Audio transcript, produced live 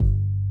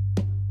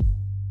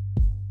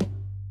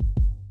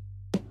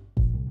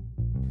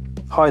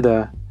Hi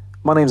there,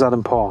 my name's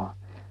Adam Parr.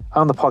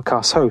 I'm the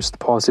podcast host of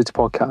the Parrsitivity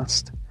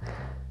Podcast.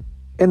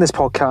 In this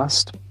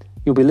podcast,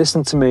 you'll be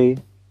listening to me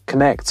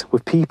connect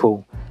with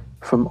people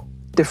from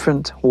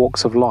different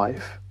walks of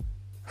life,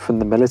 from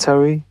the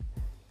military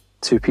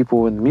to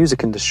people in the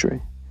music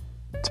industry,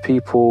 to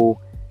people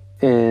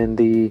in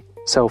the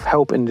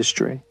self-help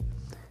industry,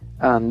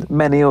 and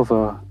many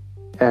other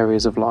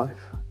areas of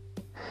life.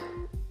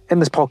 In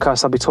this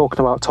podcast, I'll be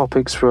talking about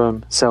topics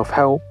from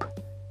self-help,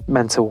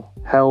 mental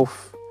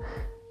health,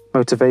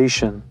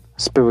 motivation,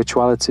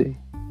 spirituality,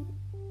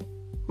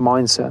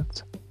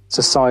 mindset,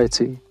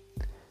 society,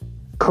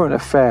 current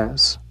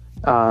affairs,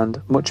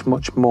 and much,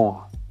 much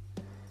more.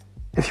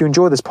 If you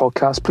enjoy this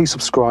podcast, please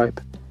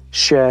subscribe,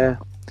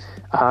 share,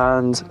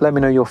 and let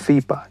me know your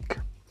feedback.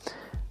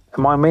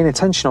 And my main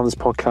intention on this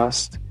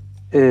podcast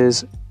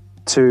is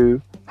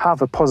to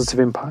have a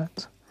positive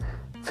impact.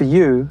 For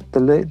you,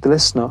 the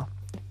listener,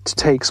 to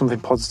take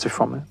something positive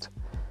from it,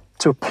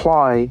 to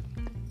apply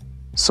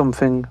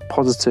something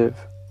positive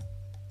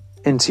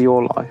into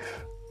your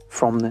life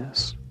from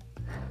this.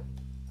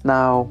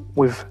 Now,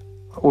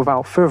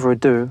 without further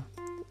ado,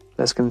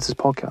 let's get into this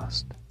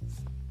podcast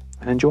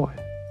and enjoy.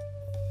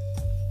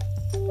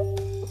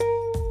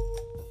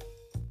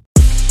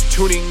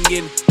 Tuning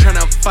in, trying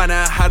to find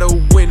out how to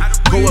win.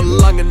 Go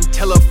along and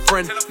tell a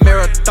friend.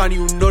 Marathon,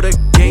 you know the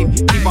game.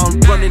 Keep on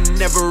running,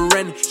 never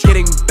end.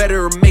 Getting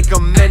better, make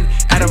amend.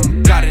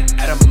 Adam got it,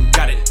 Adam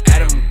got it,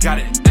 Adam got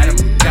it,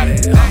 Adam got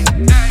it.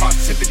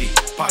 Parrsitivity,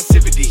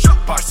 Parrsitivity,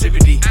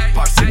 Parrsitivity,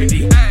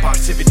 Parrsitivity,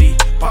 Parrsitivity,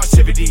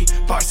 Parrsitivity,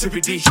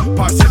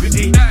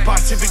 Parrsitivity, Parrsitivity,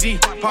 Parrsitivity,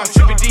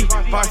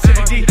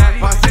 Parrsitivity,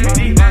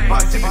 Parrsitivity,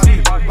 Parrsitivity,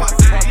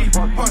 Parrsitivity,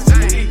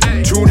 Parrsitivity.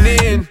 Tune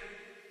in.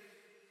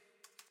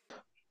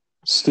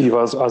 Steve,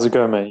 how's it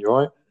going, mate? You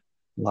alright?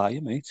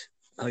 Hiya, mate.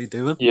 How you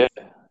doing? Yeah,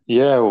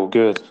 all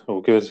good.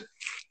 What are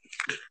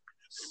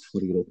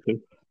you up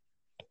to?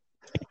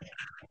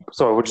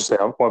 Sorry, what'd you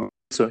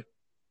say?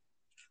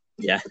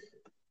 Yeah.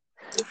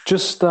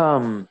 Just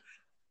kind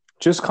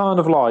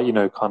of like,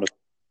 kind of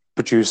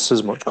produce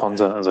as much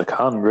content as I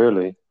can,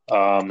 really.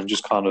 And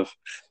just kind of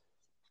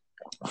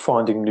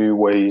finding new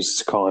ways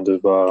to kind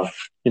of, work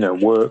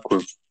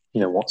with,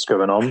 what's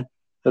going on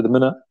at the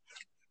minute.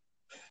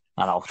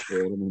 And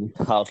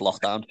how's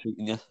lockdown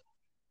treating you?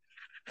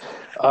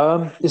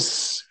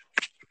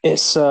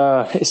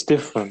 It's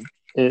different.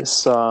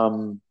 It's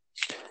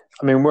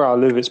where I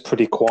live, it's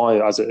pretty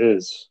quiet as it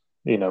is,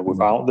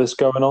 without this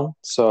going on.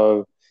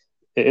 So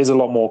it is a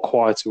lot more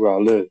quieter where I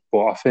live.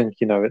 But I think,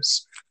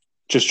 it's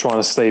just trying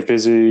to stay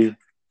busy,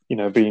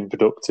 being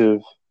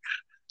productive.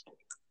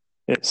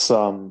 It's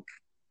I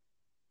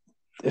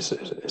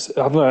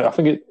don't know. I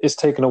think it's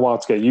taken a while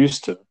to get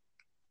used to.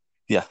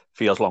 Yeah,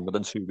 feels longer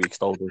than 2 weeks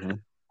though, doesn't it?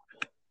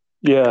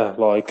 Yeah,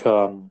 like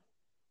I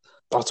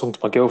talked to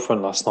my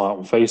girlfriend last night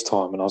on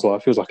FaceTime, and I was like,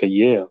 it feels like a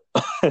year.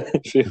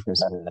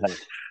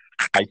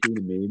 I seen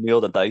a meme the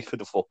other day for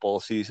the football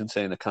season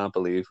saying, I can't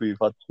believe we've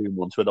had 2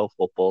 months without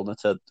football, and it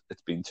said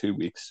it's been 2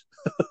 weeks.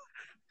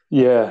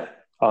 Yeah,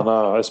 I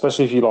know.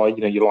 Especially if you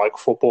like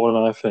football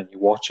and everything, you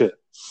watch it.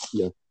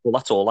 Yeah, well,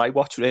 that's all I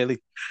watch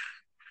really.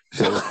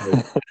 So,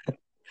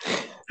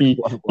 you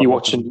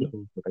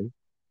watching?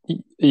 Are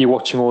you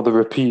watching all the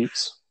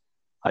repeats?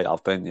 I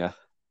have been, yeah,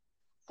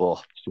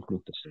 but it's just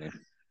not the same.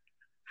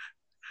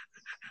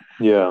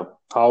 Yeah,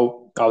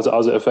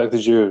 how's it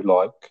affected you?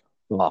 Like,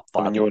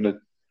 You're in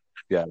a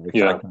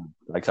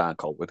I can't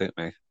cope with it,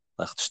 mate.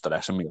 Like, it's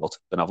stressing me out.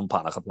 Been having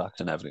panic attacks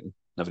and everything.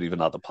 Never even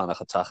had a panic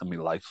attack in my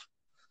life.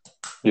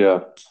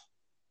 Yeah,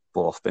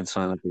 But I've been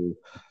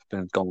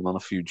been going on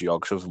a few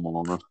jogs of the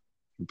morning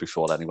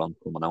before anyone's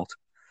coming out.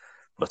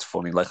 But it's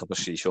funny, like if I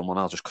see someone,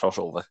 I'll just cross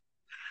over.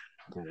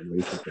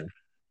 Like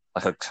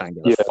I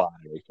can't get a far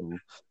away from them.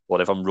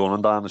 But if I'm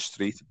running down the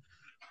street,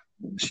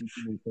 see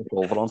someone cross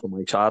over onto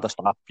my side, I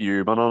start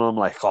fuming and I'm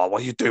like, oh,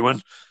 what are you doing?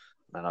 And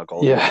then I'll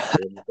go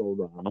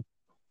around them.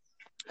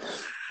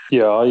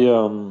 Yeah,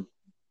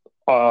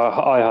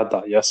 I had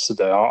that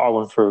yesterday. I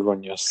went for a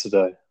run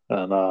yesterday,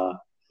 and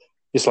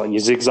it's like you're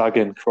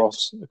zigzagging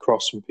across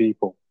some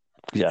people.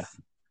 Yeah.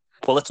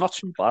 Well, it's not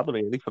too bad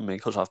really for me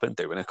because I've been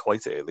doing it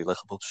quite early, like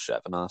about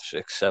 7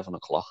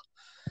 o'clock.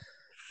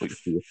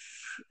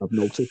 I've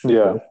noticed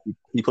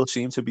people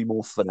seem to be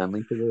more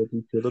friendly towards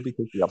each other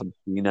because we haven't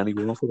seen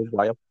anyone for a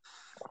while.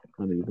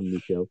 And even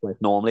myself, like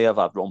normally if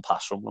I'd run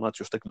past someone, I'd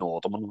just ignore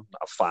them and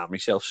I'd find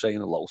myself saying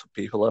hello to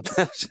people I'd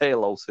say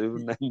hello to,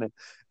 and then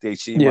they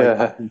seem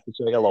like to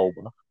say hello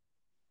back.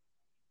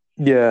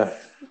 Yeah,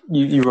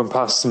 you run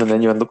past them and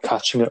then you end up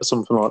catching it or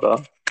something like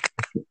that.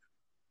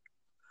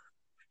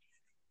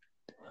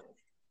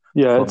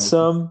 Yeah, it's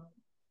Sorry,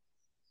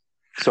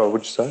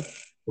 what'd you say?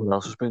 What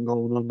else has been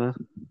going on there?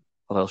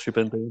 What else you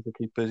been doing to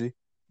keep busy?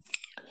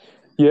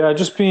 Yeah, I've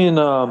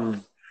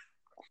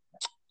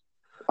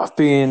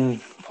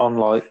been on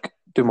like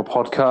doing my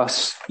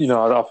podcast. I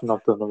think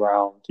I've done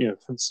around,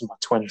 since my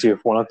 20th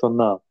one I've done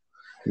that.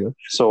 Yeah.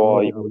 So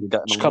I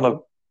just kind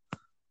of,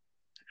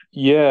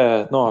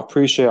 I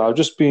appreciate it. I've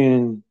just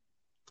been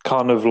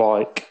kind of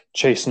like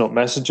chasing up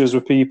messages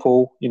with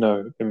people, you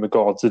know, in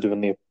regards to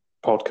doing the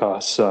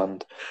podcasts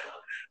and,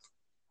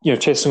 you know,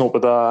 chasing up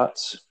with that,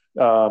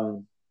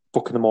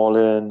 booking them all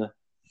in,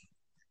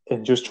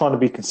 and just trying to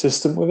be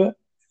consistent with it.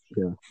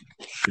 Yeah.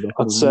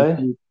 I'd say.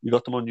 You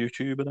got them on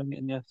YouTube and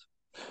anything yet?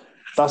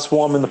 That's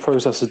what I'm in the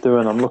process of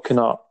doing. I'm looking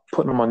at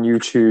putting them on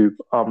YouTube.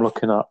 I'm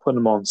looking at putting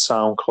them on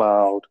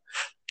SoundCloud.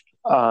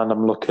 And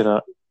I'm looking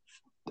at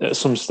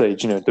some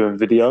stage, you know, doing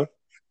video.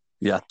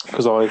 Yeah.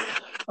 Because I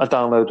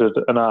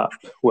downloaded an app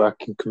where I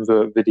can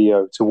convert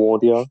video to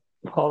audio.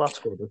 Oh, that's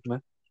good, isn't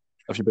it?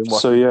 Have you been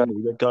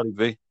watching Gary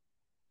V?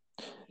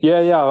 Yeah.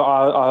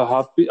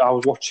 I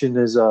was watching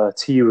his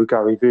Tea with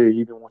Gary V.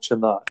 You've been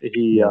watching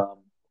that?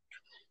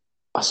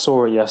 I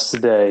saw it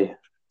yesterday.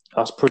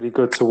 That's pretty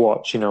good to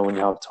watch, you know, when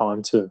you have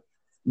time to.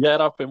 Yeah,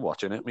 I've been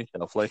watching it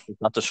myself. Like,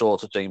 that's the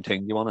sort of same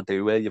thing you want to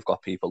do where you've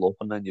got people up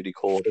and then you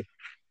record it.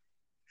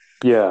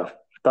 Yeah,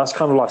 that's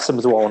kind of like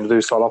similar to what I want to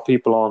do. So I'll have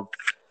people on,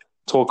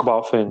 talk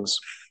about things,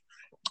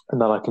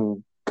 and then I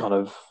can kind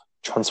of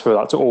transfer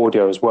that to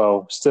audio as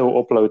well. Still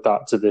upload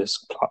that to this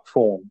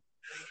platform,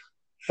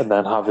 and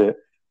then have it,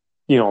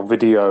 you know, on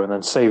video, and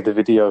then save the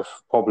video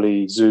for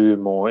probably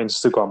Zoom or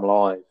Instagram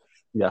Live.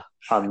 Yeah,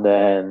 and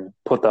then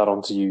put that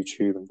onto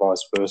YouTube and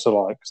vice versa.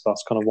 Like, so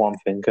that's kind of what I'm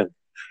thinking.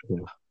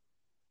 Yeah.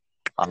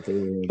 I'm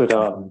doing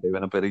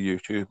a bit of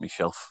YouTube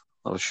myself.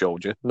 I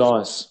showed you.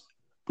 Nice.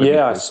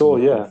 Yeah, I saw.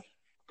 Yeah.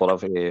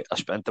 But I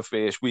spent the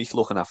first week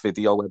looking at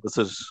video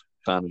editors,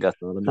 trying to get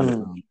that, and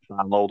then I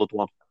downloaded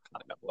one. I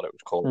can't remember what it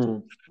was called.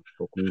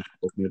 It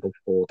took me about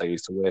 4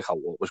 days to work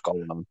out what was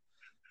going on.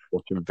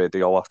 Watching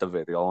video after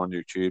video on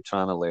YouTube,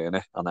 trying to learn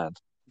it, and then I'm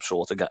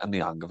sort of getting the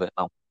hang of it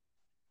now.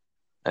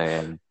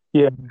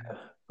 Yeah.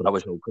 But I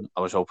was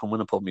hoping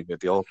when I put my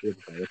video up, it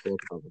was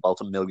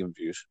about 1 million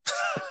views.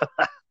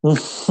 I've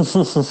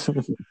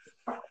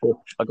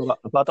had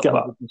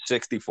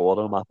 164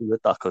 and I'm happy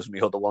with that because my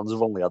other ones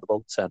have only had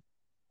about 10.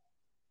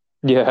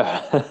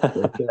 Yeah. I'm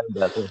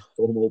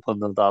hoping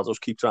that I'll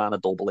just keep trying to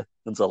double it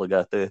until I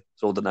get there.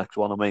 So the next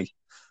one I make,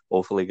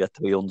 hopefully get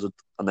 300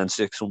 and then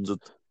 600.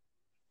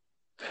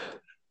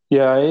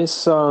 Yeah,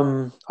 it's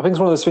I think it's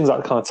one of those things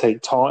that kind of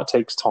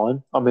takes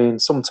time. I mean,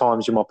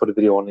 sometimes you might put a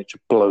video on, it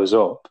just blows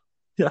up.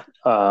 Yeah.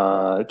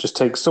 It just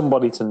takes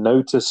somebody to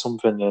notice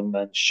something and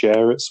then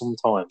share it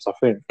sometimes, I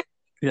think.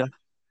 Yeah.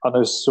 I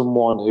know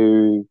someone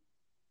who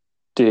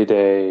did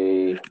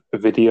a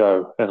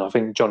video, and I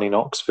think Johnny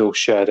Knoxville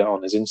shared it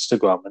on his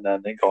Instagram, and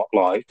then it got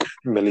like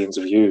millions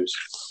of views.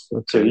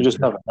 So you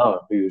just never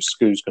know who's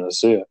going to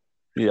see it.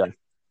 Yeah.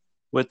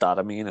 With that,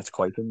 I mean, it's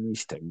quite a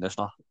niche thing. There's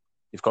not.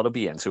 You've got to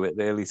be into it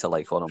really to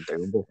like what I'm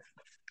doing. But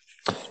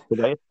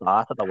the way it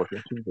started, I was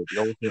watching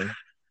videos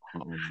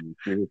on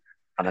YouTube,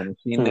 and then I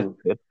seen this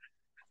kid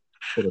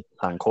put a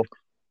tank up.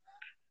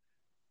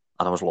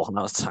 And I was looking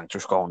at his tank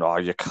just going, oh,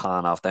 you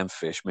can't have them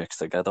fish mixed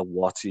together.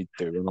 What's he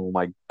doing? Oh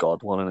my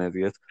God, what an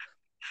idiot.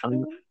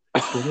 And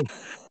it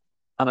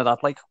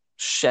had like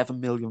 7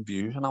 million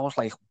views. And I was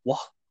like, what?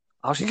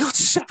 How's he got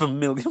 7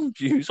 million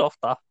views off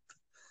that?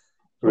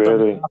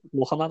 Really?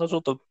 Looking at his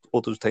other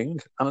thing.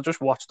 And I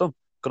just watched him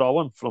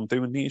growing from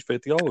doing these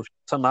videos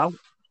to now. He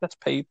gets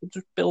paid to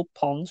just build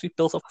ponds. He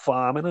built a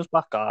farm in his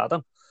back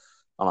garden.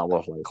 And I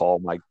was like, oh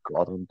my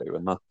God, I'm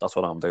doing that. That's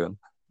what I'm doing.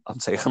 I'm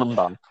taking him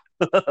down.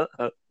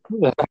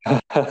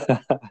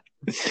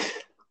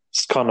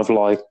 It's kind of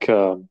like,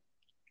 but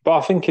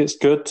I think it's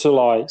good to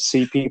like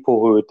see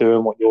people who are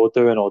doing what you're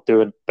doing or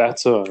doing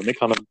better, and it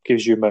kind of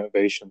gives you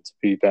motivation to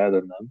be better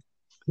than them.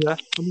 Yeah,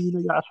 I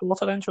mean, I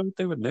sort of enjoyed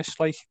doing this.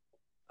 Like,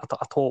 I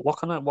thought, what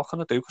can I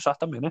do? Because at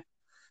the minute,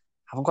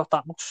 I haven't got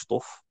that much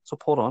stuff to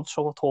put on.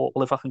 So I thought,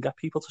 well, if I can get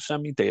people to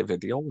send me their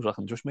videos, I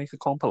can just make a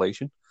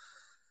compilation.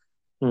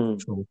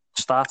 So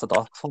started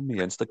off on my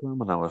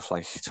Instagram and I was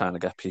like trying to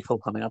get people,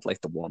 and I had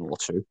like the 1 or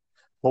 2.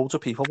 Loads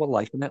of people were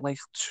liking it, like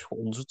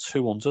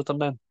 200,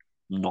 and then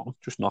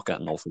just not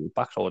getting no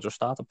feedback. So I just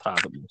started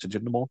private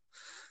messaging them all.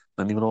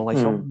 And they were all like,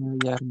 oh,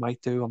 yeah, I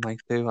might do,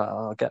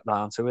 I'll get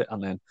round to it.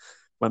 And then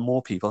when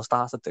more people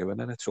started doing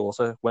it, it sort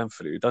of went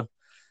through them.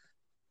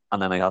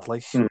 And then I had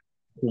like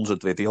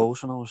 100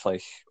 videos, and I was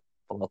like,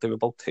 well, I'll do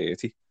about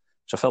 30.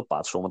 So I felt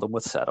bad. Some of them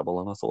were terrible,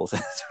 and I thought,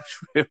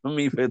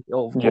 me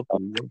video. Yeah.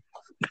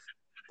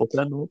 But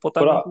then I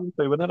was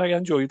doing it, I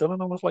enjoyed it,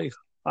 and I was like,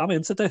 I'm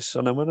into this.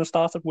 And then when I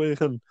started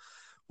working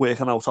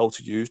out how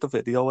to use the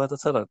video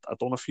editor, I'd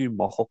done a few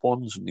mock-up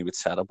ones, and they were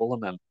terrible,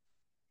 and then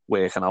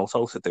working out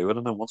how to do it,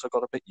 and then once I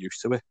got a bit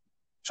used to it,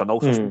 so I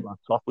noticed my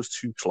laptop was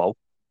too slow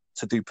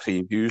to do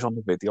previews on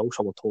the video,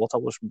 so I thought I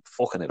was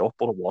fucking it up,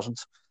 but it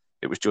wasn't.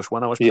 It was just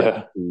when I was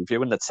playing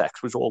preview and the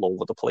text was all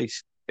over the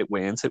place. It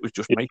weren't. It was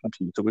just my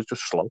computer was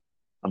just slow.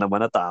 And then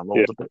when I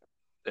downloaded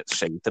it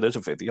saved it as a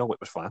video. It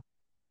was fine.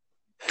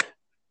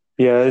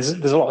 Yeah, there's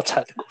a lot of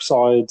technical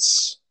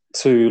sides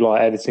to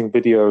like editing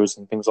videos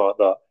and things like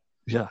that.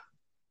 Yeah,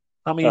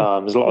 I mean,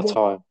 there's a lot of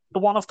time. The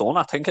one I've done,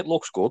 I think it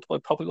looks good, but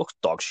it probably looks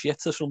dog shit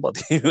to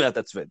somebody who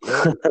edits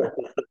video.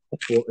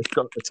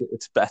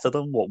 It's better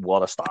than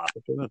what I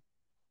started doing.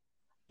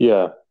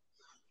 Yeah.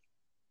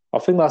 I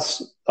think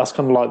that's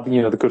kind of like,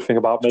 the good thing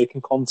about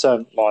making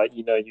content. Like,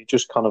 you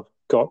just kind of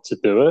got to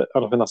do it.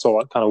 And I think that's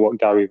all kind of what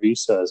Gary Vee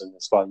says. And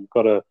it's like, you've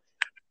got to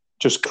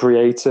just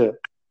create it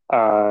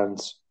and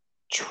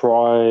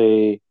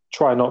try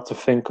not to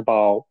think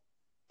about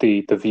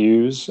the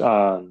views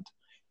and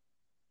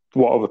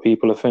what other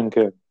people are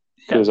thinking.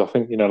 Because I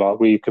think, like,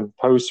 we can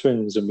post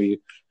things and we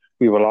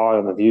rely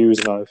on the views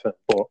and everything.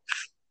 But,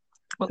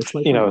 it's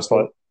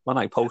like when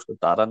I posted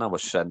that and I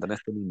was sending it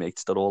to my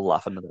mates, they're all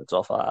laughing their heads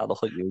off.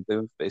 Look at you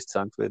doing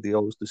FaceTime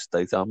videos, just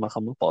stay down, like,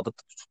 I'm not bothered.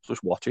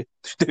 Just watch it.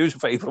 Just do us a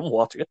favour and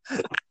watch it.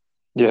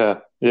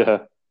 Yeah.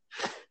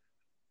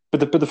 But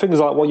the thing is,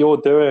 like, what you're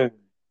doing,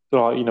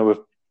 like, with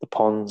the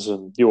ponds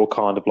and your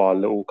kind of like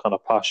little kind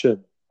of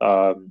passion,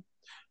 there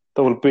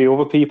will be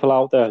other people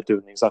out there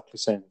doing exactly the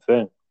same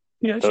thing.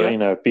 Yeah,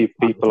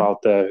 People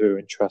out there who are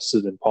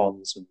interested in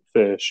ponds and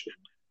fish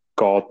and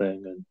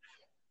gardening and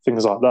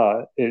things like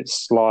that.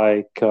 It's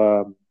like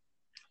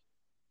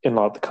in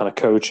like the kind of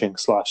coaching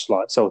 /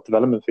 like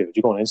self-development field.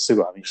 You go on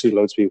Instagram and you see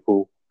loads of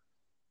people,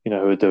 who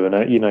are doing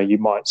it. You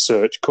might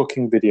search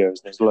cooking videos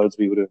and there's loads of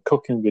people doing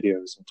cooking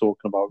videos and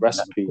talking about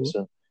recipes.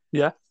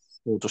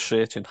 Or just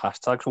searching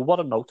hashtags. Well, what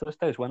I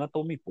noticed is when I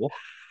done my book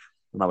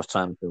and I was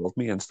trying to build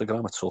my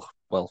Instagram, it took,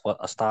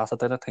 I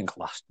started it, I think,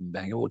 last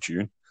May or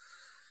June.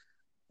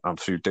 And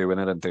through doing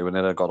it,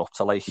 I got up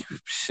to like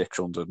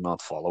 600 and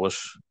odd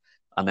followers.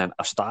 And then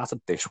I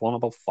started this one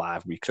about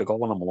 5 weeks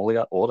ago, and I'm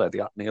already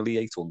at nearly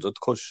 800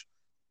 because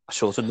I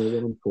sort of know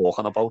what I'm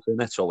talking about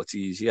in it, so it's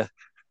easier.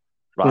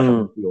 Rather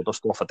than the other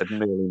stuff, I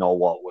didn't really know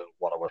what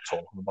I was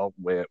talking about,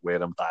 where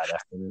I'm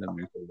directing it, and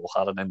we can look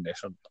at it in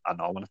this, and I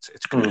know, and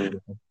it's great.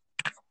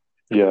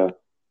 Yeah.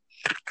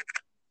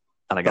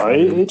 And I get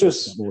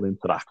more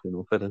interaction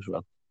with it as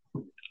well.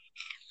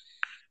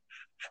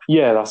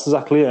 Yeah, that's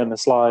exactly it. And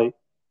it's like,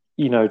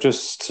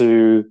 just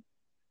to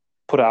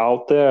put it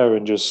out there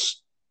and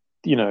just,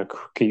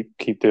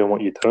 keep doing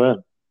what you're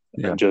doing.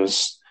 And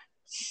just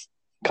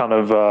kind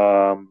of,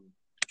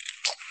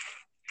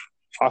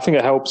 I think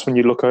it helps when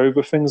you look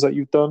over things that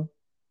you've done.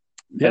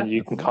 Yeah. And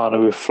you can kind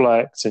of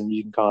reflect and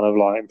you can kind of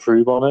like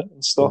improve on it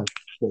and stuff. Yeah.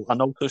 Well, I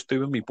noticed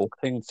doing my book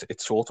thing, it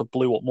sort of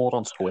blew up more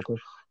on Twitter.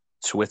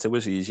 Twitter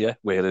was easier,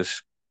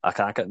 whereas I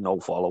can't get no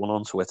following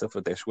on Twitter for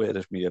this,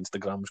 whereas my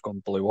Instagram's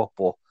gone blew up,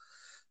 but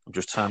I'm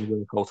just trying to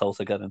work out how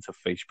to get into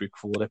Facebook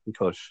for it,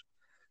 because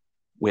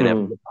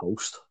wherever you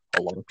post,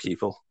 a lot of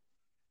people,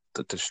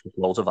 there's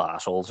loads of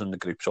assholes in the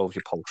group, so if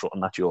you post something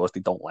that's yours,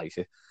 they don't like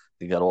it.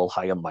 They get all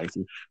high and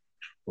mighty.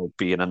 Well,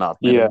 being an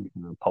admin,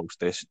 and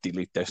post this,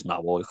 delete this now,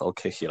 or I'll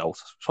kick you out.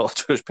 So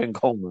I've just been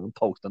going and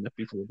posting it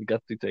before we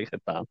get to take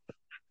it down.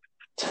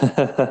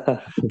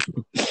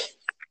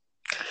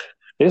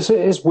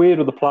 It's weird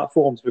with the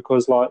platforms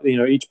because, like,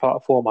 each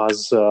platform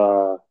has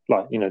different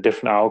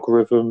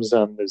algorithms,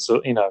 and there's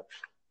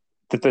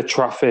the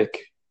traffic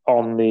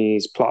on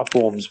these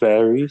platforms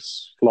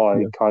varies.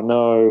 I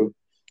know,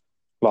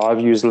 like,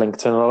 I've used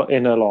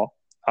LinkedIn a lot,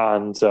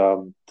 and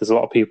there's a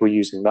lot of people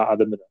using that at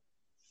the minute.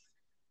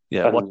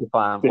 Yeah, what you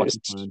find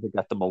to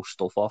get the most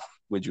stuff off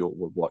with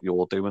what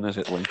you're doing? Is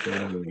it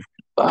LinkedIn?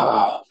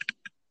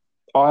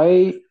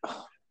 I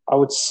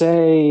would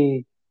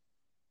say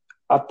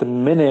at the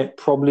minute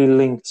probably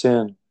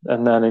LinkedIn,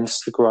 and then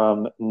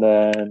Instagram, and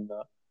then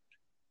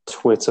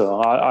Twitter.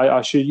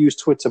 I should use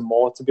Twitter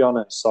more, to be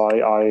honest.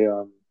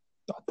 I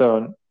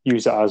don't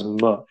use it as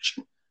much.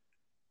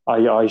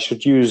 I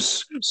should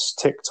use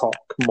TikTok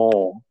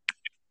more,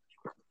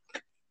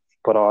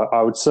 but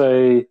I would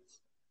say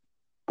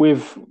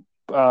with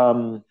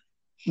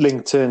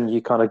LinkedIn,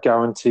 you kind of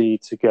guarantee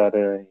to get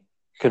a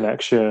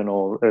connection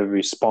or a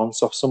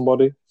response off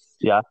somebody.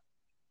 Yeah.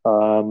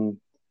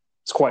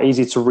 It's quite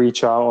easy to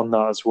reach out on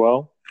that as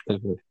well.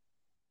 Mm-hmm.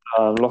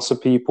 Lots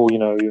of people,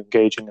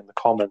 engaging in the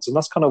comments, and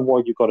that's kind of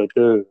what you've got to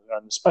do.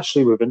 And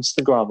especially with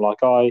Instagram,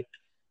 like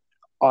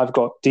I've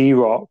got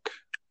D-Rock,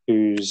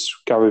 who's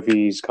Gary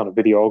Vee's kind of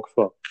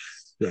videographer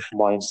on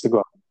my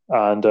Instagram,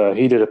 and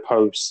he did a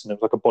post, and it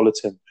was like a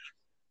bulletin,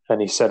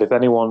 and he said, if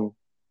anyone,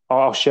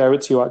 I'll share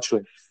it to you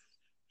actually.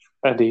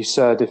 And he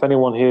said, if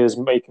anyone here is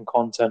making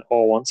content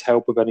or wants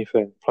help with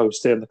anything,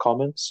 post it in the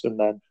comments, and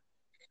then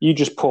you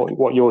just put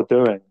what you're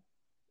doing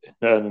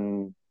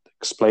and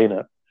explain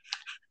it.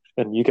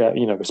 And you get,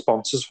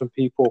 responses from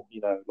people,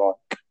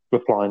 like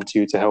replying to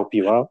you to help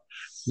you out.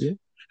 Yeah.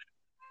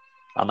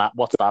 And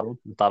what's that on?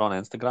 Is that on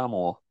Instagram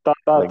or? That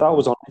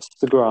was on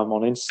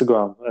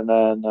Instagram. And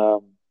then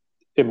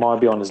it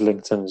might be on his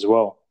LinkedIn as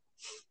well.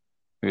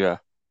 Yeah.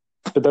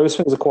 But those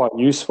things are quite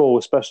useful,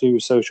 especially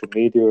with social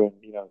media and,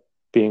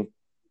 being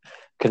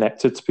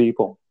connected to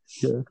people.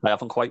 Yeah. I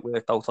haven't quite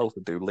worked out how to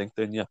do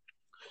LinkedIn yet.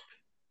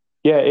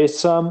 Yeah,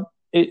 it's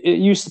it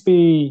used to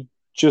be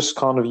just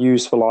kind of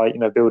used for like,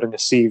 building a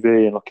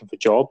CV and looking for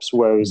jobs,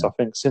 whereas I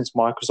think since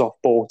Microsoft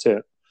bought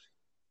it,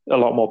 a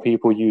lot more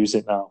people use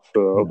it now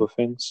for other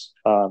things.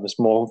 It's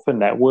more for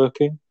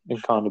networking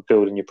and kind of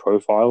building your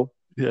profile.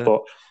 Yeah.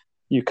 But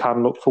you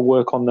can look for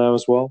work on there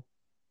as well.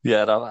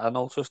 Yeah, I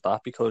noticed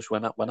that because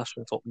when I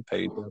set up my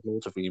page, I had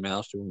loads of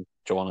emails doing,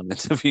 do you want an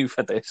interview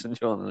for this and do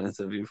you want an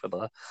interview for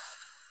that?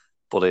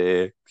 But,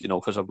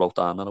 because I wrote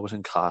down that I was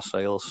in car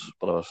sales,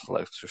 but I was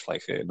like,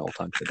 no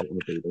thanks, I don't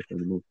want to do this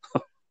anymore.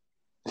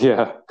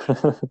 Yeah.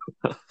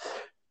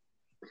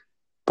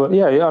 But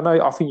yeah,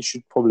 I think you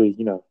should probably,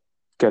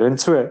 get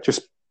into it.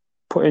 Just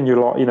put in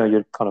your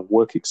your kind of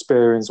work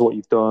experience, what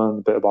you've done,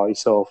 a bit about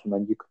yourself, and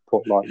then you could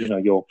put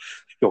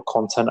your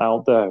content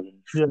out there.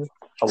 Yeah.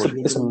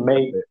 It's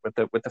amazing.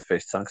 With the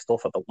fish tank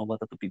stuff, I don't know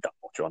whether there'd be that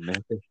much on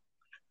there.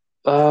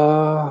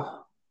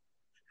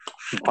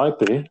 Might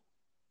be.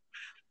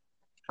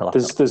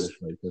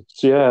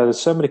 There's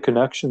so many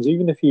connections.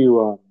 Even if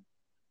you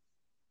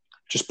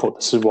just put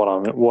this is what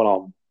I'm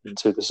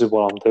into, this is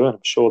what I'm doing, I'm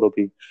sure there'll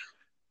be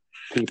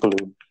people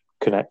who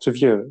connect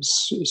with you.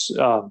 It's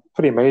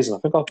pretty amazing. I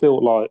think I've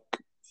built like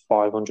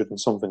 500 and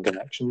something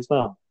connections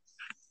now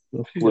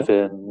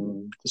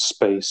within the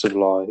space of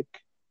like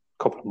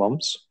a couple of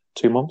months,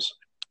 2 months.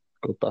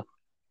 Good that.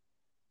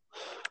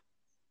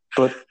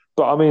 But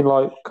I mean,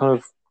 like, kind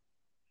of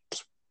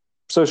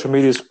social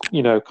media is,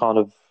 kind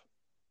of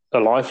a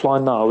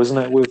lifeline now, isn't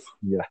it? With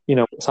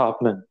what's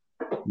happening.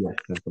 Yeah,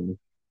 definitely.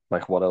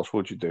 Like, what else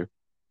would you do?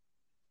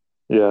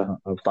 Yeah,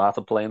 I've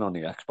started playing on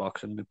the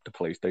Xbox and the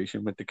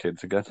PlayStation with the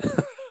kids again.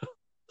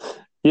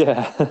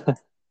 Yeah.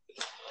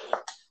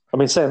 I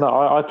mean, saying that,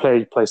 I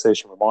play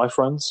PlayStation with my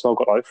friends. So I've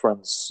got like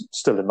friends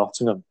still in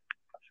Nottingham.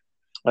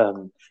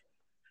 I've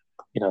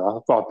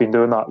been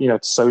doing that, to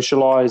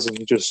socialise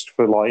and just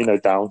for like,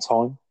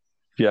 downtime.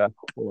 Yeah,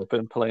 well, I've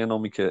been playing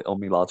on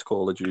my lad's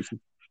Call of Duty.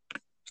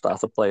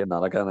 Started playing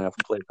that again. I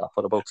haven't played that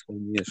for about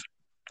 10 years,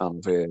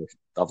 and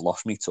I've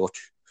lost my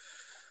touch.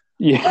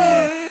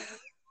 Yeah.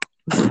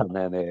 And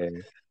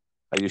then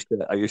I used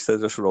to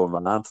just run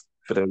around.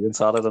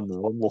 Brilliant at it, and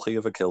now I'm lucky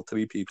if I killed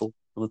 3 people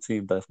on a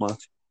team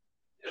deathmatch.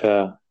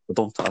 Yeah. I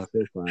don't talk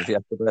this man.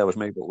 Yesterday I was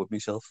made up with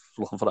myself,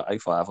 looking for the high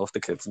five off the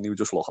kids, and they were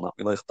just looking at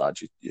me like, "Dad,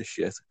 you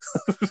shit."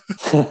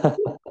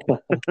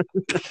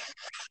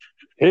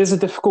 It is a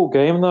difficult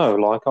game though.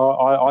 Like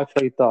I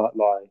played that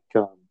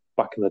like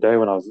back in the day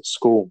when I was at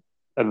school,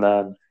 and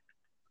then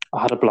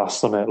I had a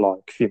blast on it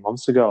like a few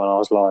months ago, and I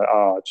was like,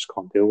 I just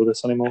can't deal with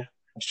this anymore.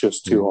 It's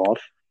just too hard.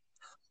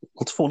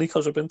 It's funny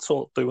because I've been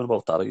doing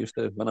about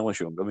that. When I was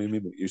younger,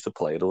 we used to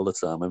play it all the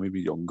time. When we were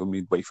younger,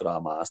 we'd wait for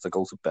our ma's to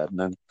go to bed and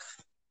then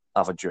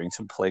have a drink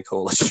and play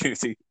Call of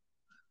Duty.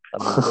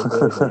 And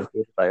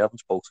I haven't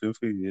spoken to him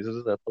for years.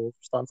 I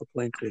started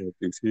playing Call of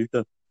Duty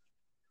again.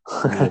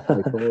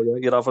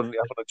 You're having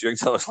a drink.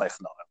 So I was like,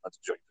 no, I'm not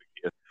drinking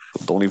here.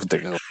 Don't even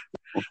think of it.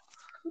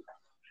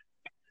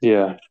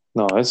 Yeah,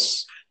 no,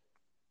 it's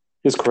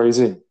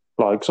crazy.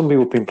 Like, some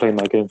people have been playing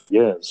that game for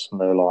years, and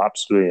they're like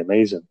absolutely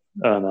amazing.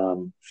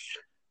 And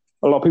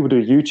a lot of people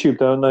do YouTube,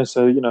 don't they?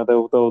 So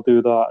they'll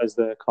do that as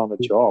their kind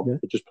of job. Yeah.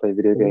 They just play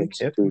video games,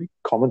 do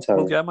commentary.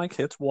 Well, yeah, my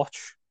kids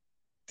watch.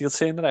 They'll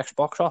turn their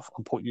Xbox off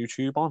and put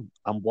YouTube on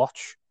and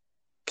watch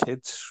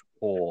kids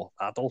or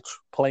adults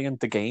playing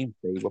the game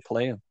they were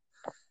playing.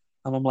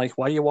 And I'm like,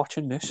 why are you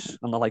watching this?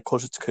 And they're like,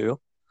 because it's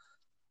cool.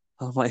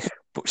 And I'm like,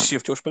 but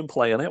you've just been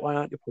playing it. Why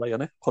aren't you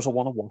playing it? Because I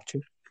want to watch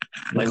it.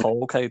 I'm like,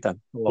 oh, okay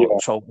then. Well, yeah.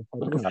 So I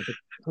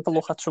had to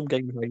look at some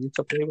games I used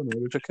to play when I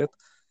was a kid.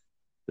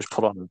 Just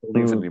put on. I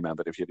don't even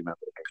remember if you remember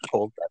the game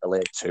called Red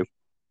Alert 2.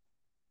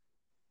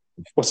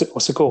 What's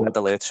it called? Red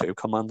Alert 2,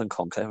 Command and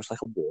Conquer. It was like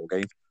a war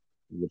game.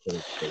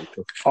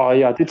 Oh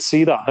yeah, I did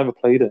see that. I never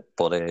played it.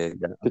 But yeah,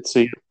 I did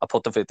see it. I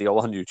put the video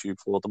on YouTube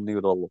for them. They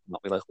were all looking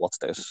at me like, "What's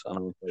this?" And I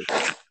was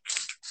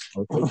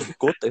like,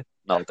 "Good, this?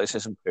 No, this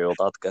isn't cool.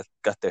 Dad,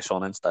 get this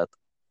on instead."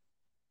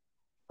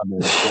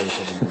 And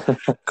then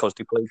because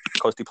they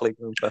play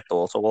Grand Theft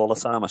Auto all the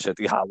time, I said,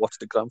 "Yeah, watch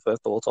the Grand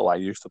Theft Auto I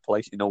used to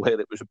play. Where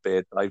it was a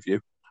bird's eye view."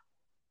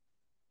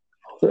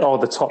 Oh,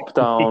 the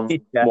top-down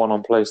one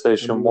on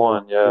PlayStation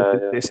 1.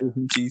 Yeah, this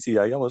isn't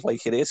GTA. I was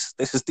like, it is.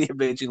 This is the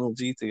original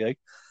GTA.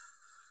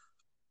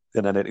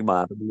 And then it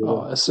reminded me.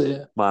 I see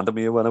it. Reminded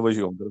me when I was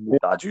younger. My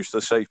dad used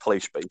to say, play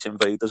Space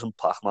Invaders and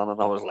Pac-Man, and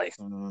I was like,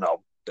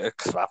 no, they're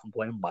crap. I'm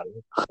playing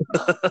Mario.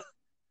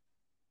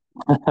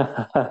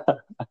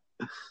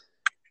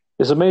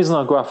 It's amazing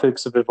how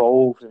graphics have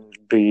evolved and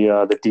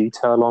the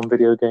detail on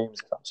video games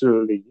is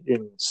absolutely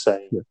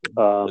insane.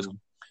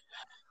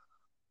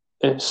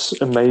 It's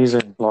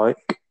amazing.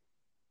 Like,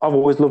 I've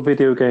always loved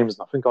video games,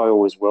 and I think I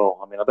always will.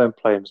 I mean, I don't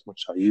play them as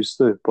much as I used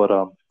to, but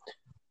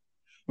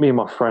me and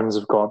my friends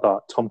have got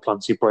that Tom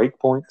Clancy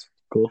Breakpoint.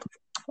 Good.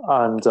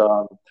 And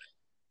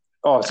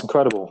it's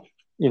incredible.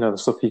 The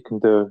stuff you can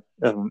do,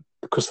 and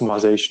the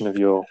customization of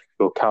your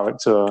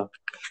character,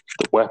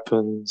 the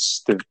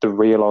weapons, the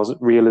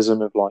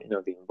realism of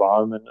the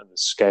environment and the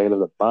scale of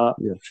the map.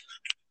 Yeah.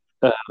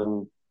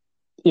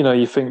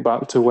 You think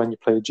back to when you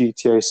played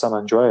GTA San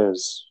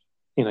Andreas.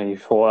 You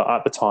thought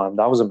at the time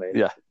that was amazing.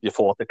 Yeah, you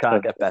thought they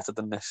can't get better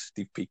than this.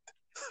 They've peaked.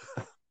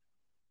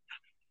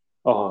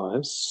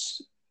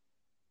 It's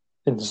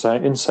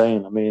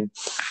insane. I mean,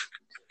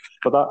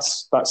 but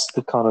that's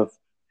the kind of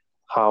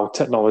how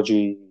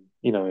technology,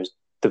 is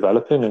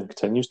developing and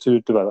continues to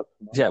develop.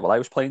 Yeah, well, I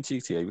was playing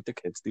GTA with the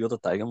kids the other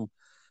day and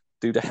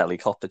do the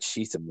helicopter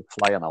cheat and we're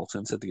flying out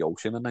into the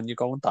ocean, and then you're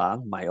going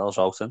down miles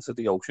out into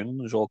the ocean and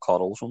there's all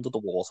corals under the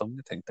water, and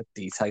you think the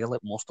detail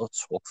it must have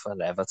took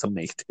forever to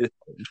make it.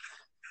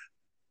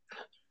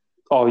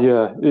 Oh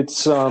yeah,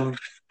 it's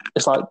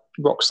like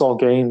Rockstar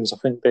Games. I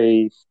think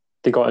they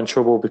got in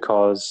trouble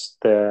because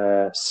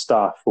their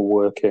staff were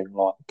working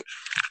like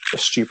a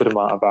stupid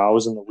amount of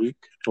hours in the week,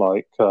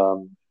 like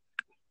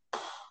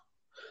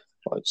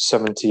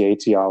 70,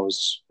 80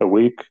 hours a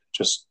week,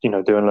 just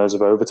doing loads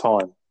of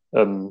overtime,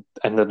 and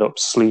ended up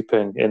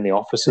sleeping in the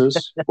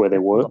offices where they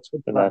worked.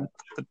 And then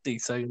the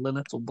detail in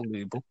it's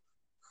unbelievable.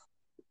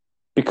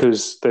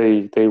 Because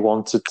they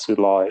wanted to,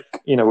 like,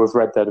 with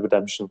Red Dead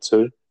Redemption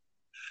 2,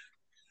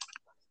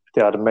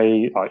 they had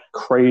made like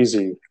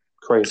crazy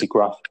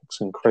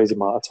graphics and crazy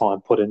amount of time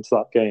put into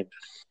that game.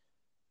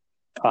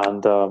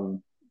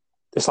 And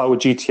it's like with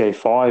GTA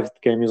 5, the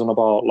game is on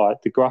about,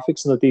 like, the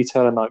graphics and the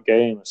detail in that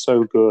game are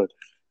so good.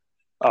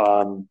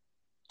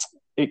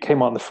 It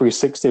came out on the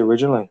 360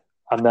 originally,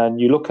 and then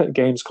you look at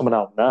games coming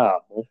out now,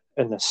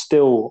 and they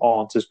still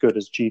aren't as good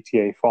as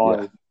GTA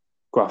 5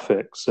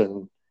 graphics,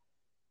 and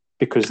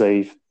because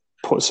they've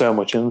put so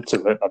much into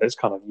it that it's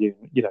kind of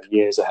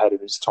years ahead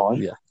of its time.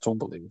 Yeah, it's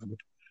unbelievable.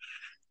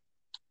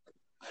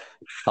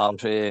 How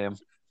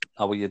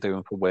are you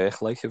doing for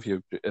work? Like, have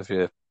you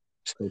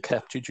still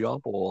kept your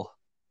job, or?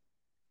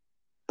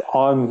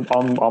 I'm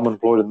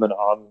unemployed at the minute.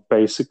 I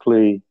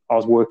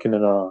was working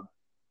in a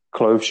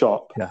clothes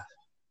shop,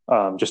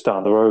 just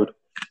down the road,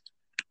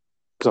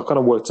 because I kind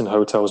of worked in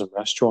hotels and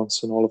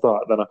restaurants and all of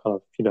that. Then I kind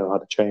of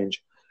had a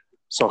change,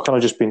 so I kind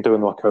of just been doing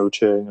my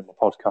coaching and my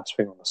podcast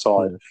thing on the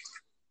side.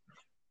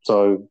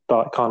 So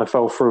that kind of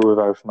fell through with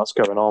everything that's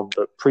going on.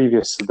 But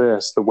previous to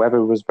this, the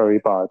weather was very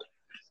bad.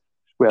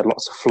 We had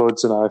lots of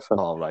floods and everything.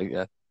 Oh, right,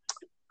 yeah.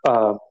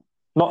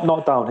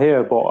 Not down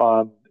here, but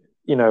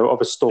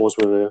other stores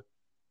with the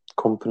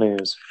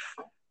companies,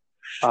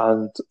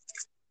 and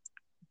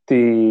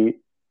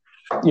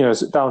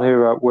down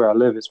here where I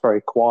live, it's very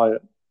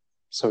quiet,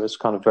 so it's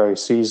kind of very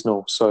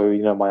seasonal. So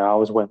my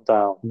hours went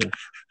down,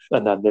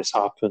 and then this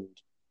happened.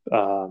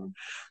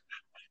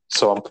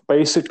 So I'm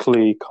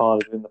basically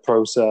kind of in the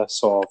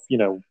process of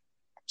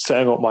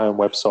setting up my own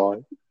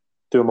website,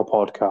 doing my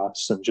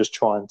podcasts, and just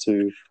trying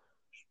to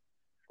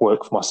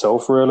work for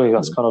myself, really.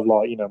 That's kind of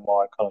like,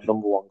 my kind of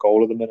number one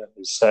goal at the minute,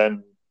 is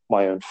setting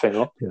my own thing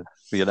up. Yeah.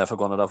 But you're never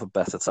going to have a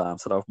better time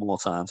to have more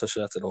time to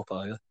set it up,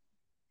 are you?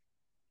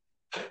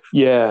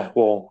 Yeah,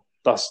 well,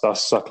 that's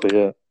exactly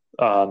it.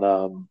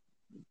 And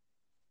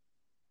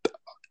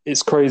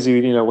it's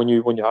crazy, when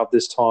you have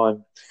this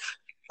time,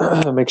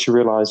 it makes you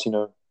realize,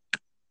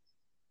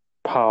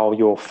 how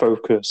your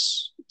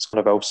focus is kind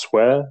of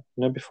elsewhere.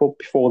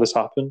 Before this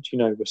happened,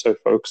 we're so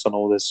focused on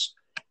all this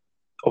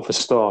other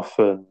stuff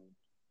and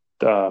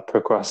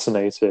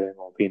procrastinating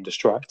or being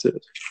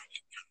distracted.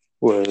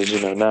 Whereas,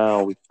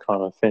 now we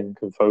kind of think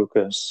and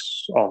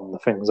focus on the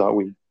things that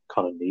we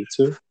kind of need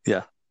to.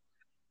 Yeah.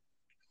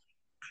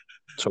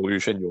 So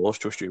who's in yours?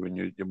 Just you and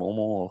your mum,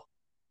 or?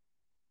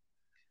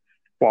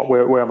 What?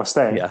 Where am I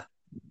staying? Yeah.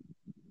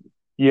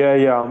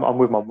 Yeah. I'm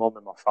with my mum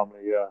and my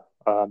family. Yeah.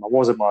 I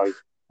was at my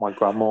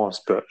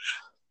grandma's, but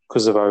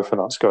because of everything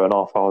that's going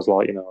off, I was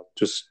like,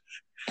 just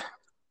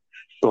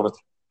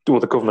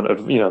the government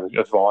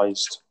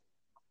advised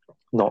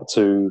not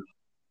to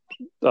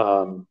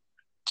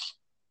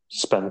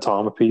spend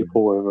time with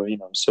people over a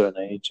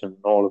certain age and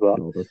all of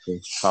that.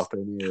 I've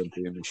been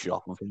doing the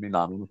shopping for me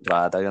nan on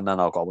Friday, and then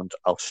I'll go and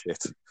I'll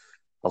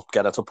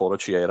get her to put a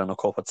chair and a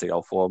cup of tea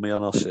out for me,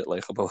 and I'll sit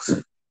like about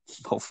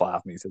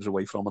 5 meters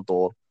away from a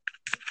door,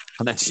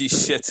 and then she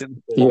sits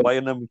in the doorway,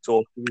 and then we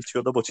talk to each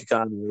other, but she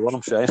can't hear what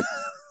I'm saying.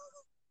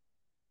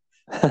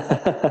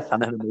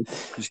 And then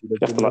because she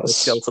lives in a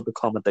sheltered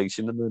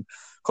accommodation, and then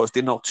because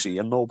they're not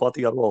seeing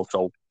nobody at all,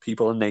 so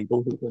people and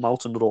neighbours who come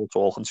out and they're all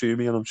talking to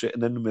me, and I'm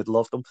sitting in the middle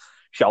of them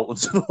shouting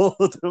to all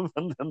of them,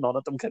 and none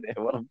of them can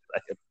hear what I'm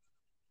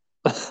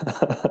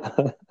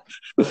saying.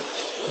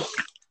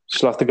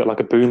 She'll have to get like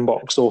a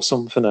boombox or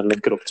something and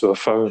link it up to a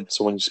phone,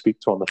 so when you speak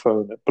to her on the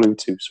phone, it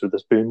Bluetooth with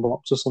this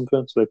boombox or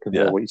something, so they can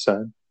hear what you're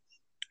saying.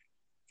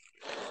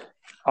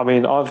 I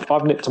mean,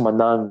 I've nipped to my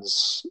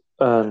nan's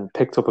and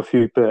picked up a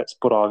few bits,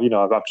 but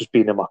I've just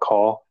been in my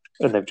car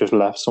and they've just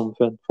left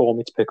something for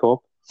me to pick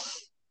up.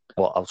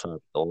 What, outside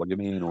the door, what do you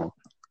mean? Or?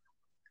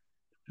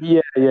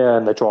 Yeah,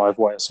 in the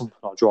driveway or something.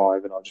 I'll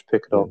drive and I'll just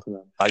pick it up. And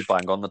then I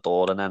bang on the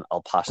door and then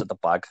I'll pass her the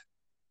bag,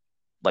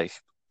 like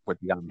with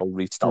the handle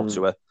reached out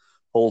to her,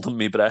 holding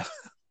my breath.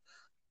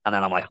 And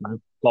then I'm like,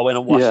 go in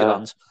and wash your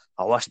hands.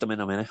 I'll wash them in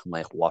a minute. I'm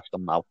like, wash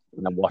them now.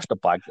 And then wash the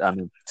bag and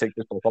then take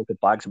the stuff out the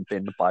bags and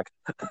bin the bag.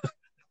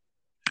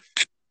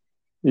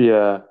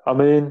 Yeah, I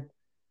mean,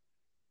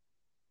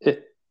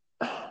 the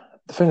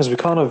thing is, we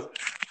kind of,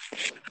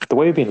 the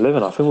way we've been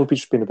living, I think we've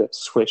just been a bit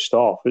switched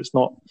off. It's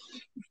not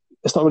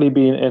really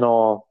been in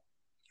our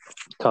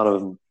kind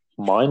of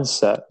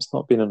mindset. It's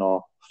not been in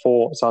our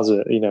thoughts, has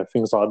it?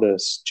 Things like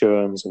this,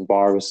 germs and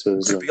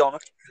viruses. To be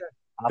honest,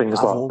 things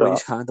I've like always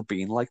that. kind of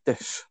been like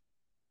this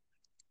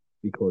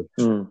because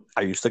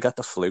I used to get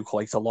the flu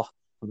quite a lot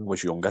when I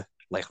was younger,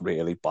 like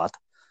really bad.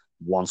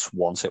 Once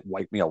it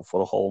wiped me out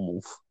for a whole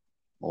month.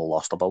 I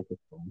lost about the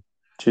phone.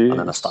 And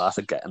then I Jeez.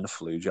 started getting the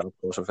flu jab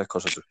because of it,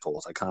 because I just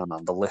thought I can't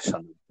handle this,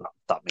 and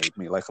that made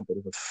me like a bit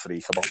of a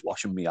freak about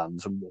washing my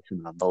hands and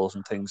washing handles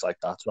and things like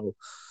that. So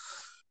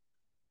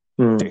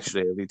this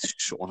really is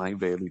something I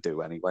really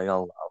do anyway.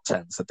 I'll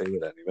tend to do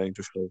it anyway,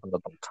 just so that I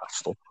don't catch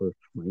stuff for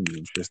my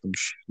immune system.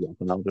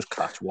 And I'll just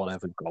catch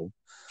whatever goes.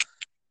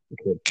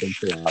 And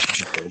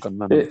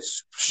then I'm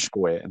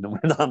squirting them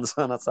with hand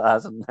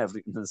sanitizer and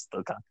everything is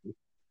still catching.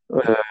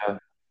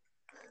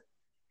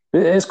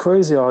 It is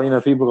crazy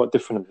how, people got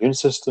different immune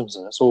systems,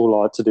 and it's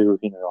all like to do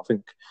with, I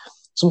think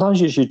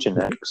sometimes it's your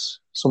genetics,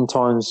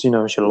 sometimes,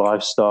 it's your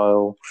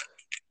lifestyle,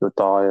 your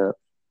diet.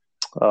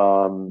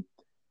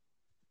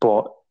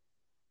 But,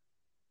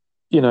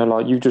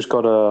 like you've just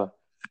got to,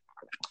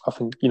 I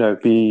think,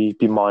 be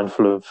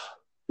mindful of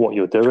what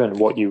you're doing,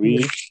 what you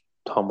eat,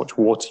 how much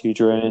water you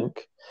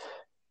drink,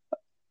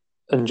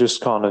 and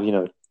just kind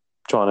of,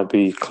 trying to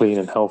be clean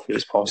and healthy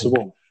as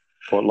possible.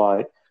 But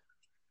like,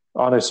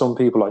 I know some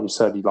people, like you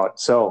said, like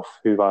yourself,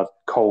 who've had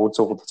colds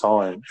all the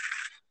time,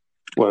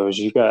 whereas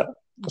you get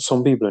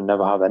some people who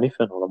never have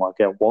anything, or they might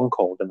get one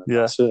cold and then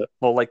that's it.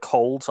 Well, like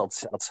colds, I'll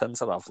tend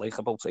to have like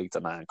about 8 to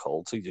 9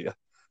 colds a year.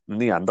 In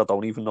the end, I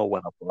don't even know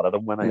when I've got it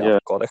and when I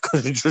have got it,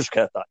 because you just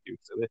get that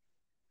used to it.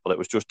 But it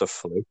was just the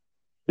flu.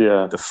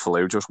 Yeah. The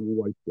flu just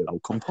wiped it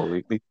out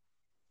completely.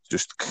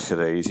 Just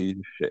crazy,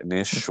 sitting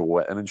there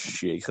sweating and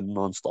shaking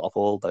non-stop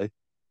all day.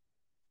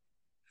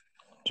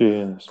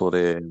 Jeez. But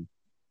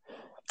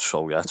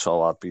so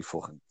I'd be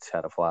fucking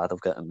terrified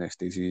of getting this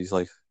disease,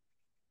 like.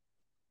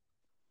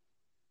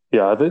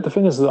 Yeah, the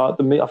thing is that I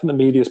think the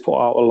media's put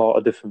out a lot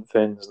of different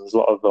things. There's a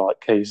lot of like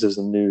cases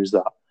and news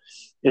that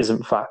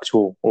isn't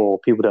factual, or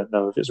people don't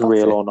know if it's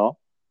real or not.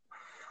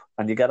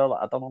 And you get a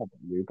lot, I don't know about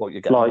you, but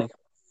you get like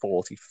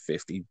 40,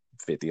 50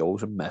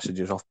 videos and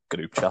messages off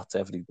group chats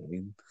every day.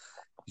 And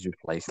you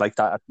just like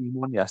that. I seen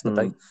one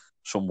yesterday,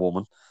 some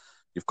woman,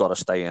 you've got to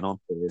stay in on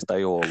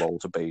Thursday or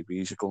loads of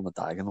babies are going to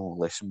die and all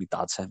this. And my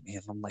dad sent me,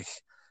 and I'm like,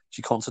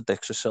 she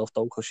contradicts herself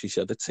though, because she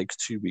said it takes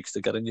 2 weeks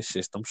to get in your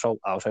system. So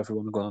how's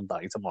everyone going to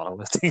die tomorrow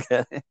if they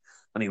get it?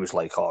 And he was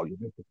like, "Oh, you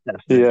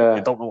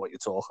don't know what you're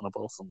talking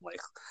about." I'm like,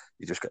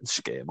 you're just getting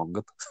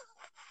scaremongered.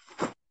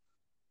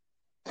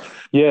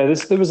 Yeah,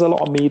 there was a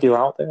lot of media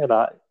out there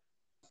that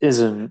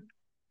isn't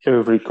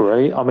overly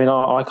great. I mean,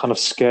 I kind of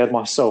scared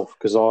myself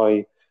because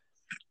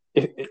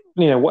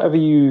whatever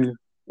you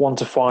want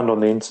to find on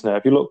the internet,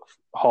 if you look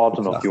hard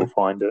enough, you'll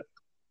find it.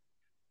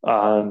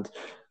 And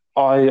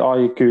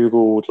I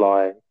googled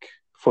like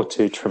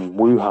footage from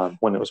Wuhan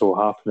when it was all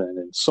happening,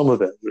 and some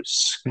of it was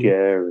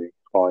scary.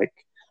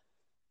 Like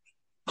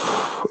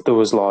there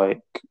was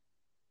like,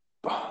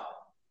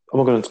 I'm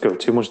not going to go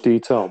too much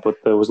detail, but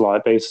there was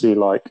like basically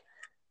like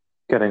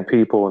getting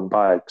people in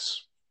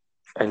bags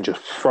and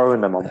just throwing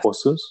them on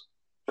buses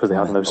because they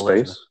had no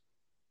space.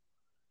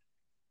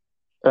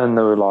 And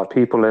there were like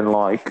people in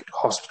like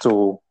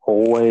hospital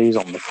hallways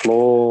on the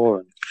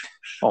floor and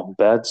on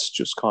beds,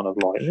 just kind of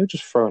like,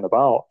 just thrown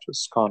about,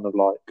 just kind of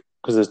like,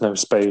 because there's no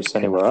space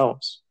anywhere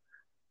else.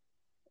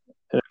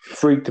 And it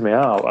freaked me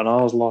out, and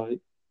I was like,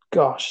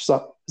 gosh, is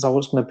that what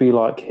it's going to be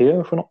like here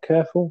if we're not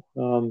careful?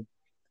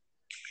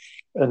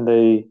 And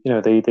they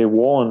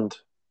warned,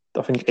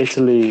 I think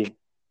Italy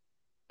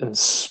and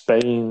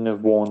Spain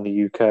have warned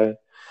the UK,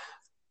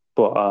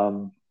 but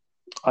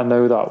I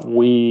know that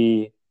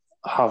we've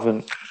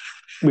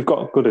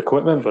got good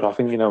equipment, but I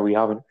think, we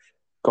haven't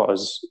got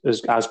as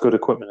good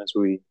equipment as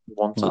we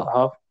want to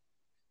have.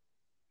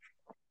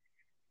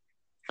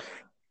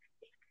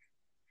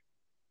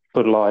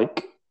 But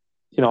like,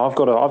 I've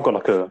got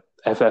like a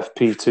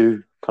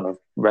FFP2 kind of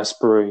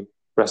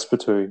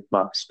respiratory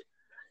mask,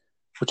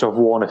 which I've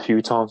worn a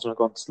few times when I've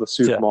gone to the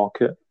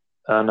supermarket.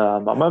 And I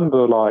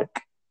remember like,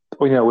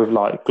 with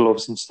like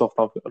gloves and stuff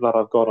that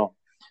I've got on.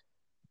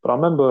 But I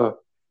remember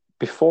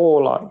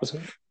before, like, was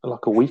it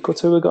like a week or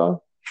two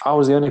ago, I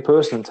was the only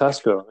person in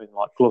Tesco in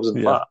like gloves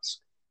and mask.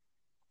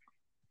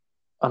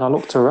 And I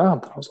looked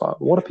around and I was like,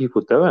 what are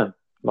people doing?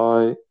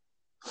 Like,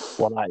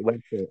 well, I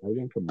went to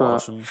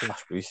Morrison's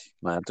last week,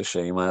 and I had the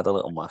same. I had a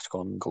little mask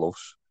on and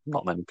gloves.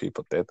 Not many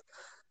people did.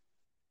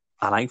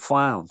 And I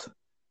found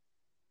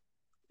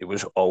it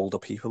was older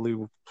people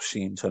who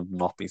seemed to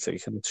not be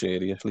taking it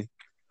seriously.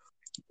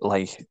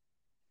 Like,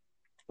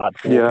 I'd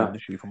walk in the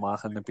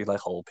supermarket and there'd be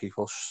like old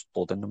people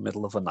stood in the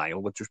middle of an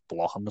aisle with just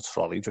blocking the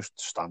trolley, just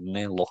standing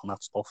there looking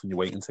at stuff, and you're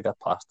waiting to get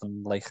past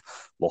and like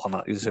looking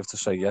at you as if to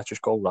say, yeah,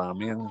 just go round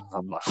me. And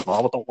I'm like, no,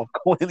 I don't want to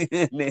go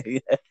anywhere near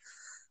you.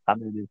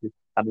 And then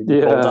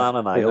you go down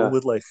an aisle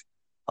with like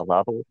a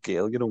lad or a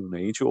girl, my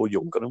age or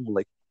younger, and we're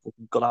like,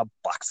 we've got our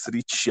backs to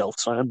each shelf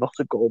trying not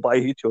to go by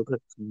each other.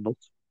 It's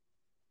nuts.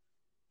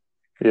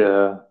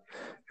 Yeah.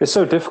 It's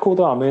so difficult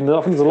though. I mean,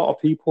 I think there's a lot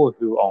of people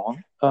who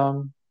aren't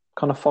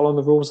kind of following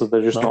the rules, that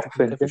they're just not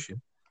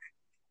thinking.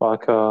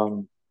 Like,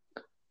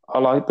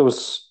 there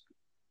was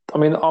I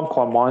mean, I'm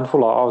quite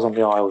mindful. Like, I was on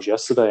the aisles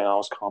yesterday, and I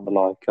was kind of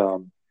like,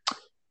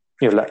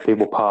 let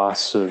people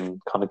pass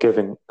and kind of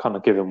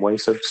giving way,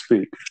 so to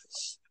speak.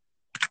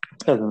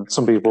 And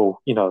some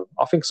people,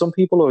 I think some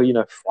people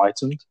are,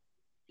 frightened.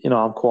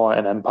 I'm quite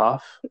an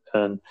empath,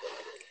 and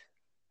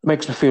it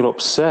makes me feel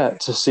upset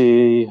to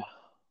see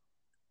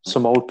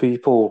some old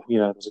people.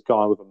 There's a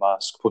guy with a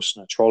mask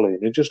pushing a trolley,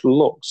 and it just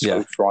looks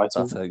so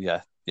frightened.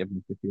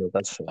 You feel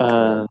that's so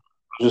and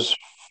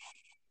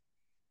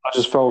I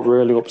just felt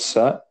really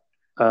upset,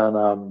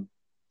 and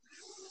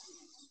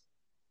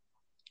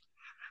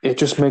it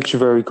just makes you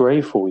very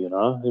grateful.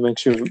 It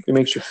makes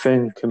you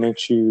think. It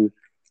makes you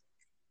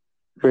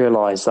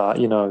realize that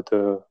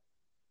the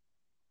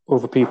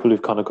other people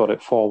who've kind of got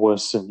it far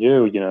worse than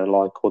you,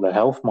 or their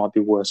health might be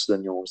worse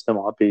than yours. They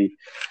might be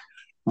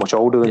much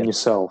older than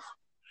yourself.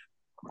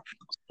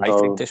 I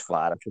think this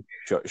virus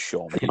is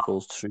showing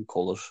people's true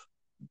colours.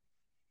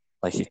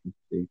 Like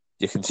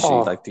you can see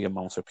like the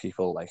amount of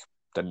people, like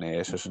the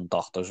nurses and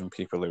doctors and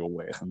people who are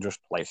working, just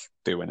like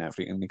doing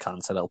everything they can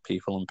to help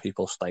people, and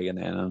people staying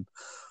in and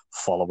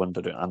following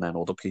and then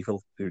other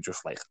people who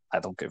just like, I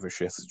don't give a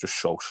shit, just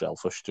so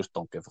selfish, just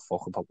don't give a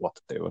fuck about what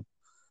they're doing.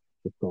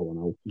 Just going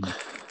out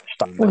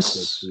and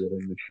standing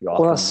in the shop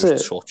and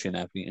just touching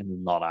everything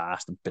and not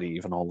asked and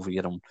breathing over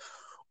you,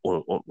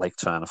 or like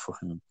trying to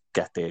fucking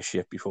get their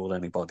shit before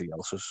anybody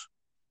else's.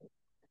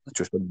 It's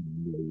just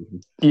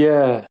amazing.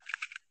 Yeah.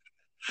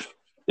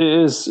 It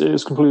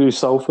is completely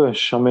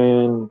selfish. I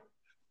mean,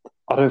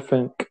 I don't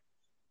think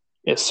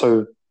it's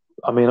so.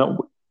 I mean, I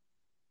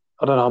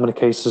don't know how many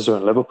cases are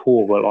in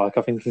Liverpool, but like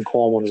I think in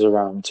Cornwall there's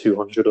around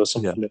 200 or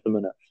something at the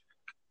minute.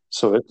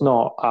 So it's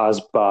not as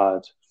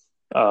bad.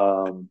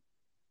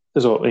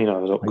 There's up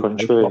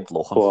country.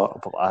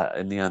 But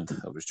in the end,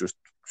 it was just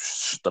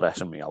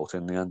stressing me out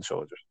in the end.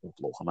 So I just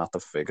stopped looking at the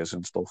figures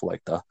and stuff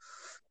like that.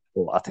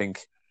 But I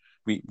think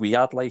we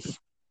had like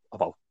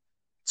about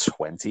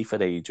 20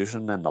 for ages,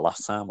 and then the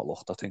last time I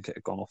looked, I think it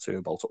had gone up to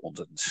about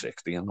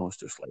 160, and I was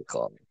just like,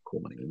 oh,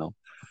 coming in,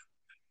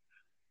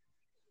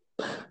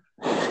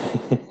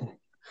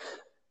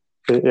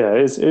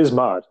 it is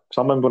mad. Because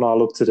I remember when I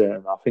looked at it,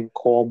 and I think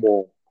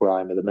Cornwall, where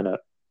I am at the minute,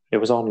 it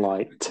was on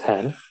like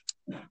 10.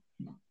 I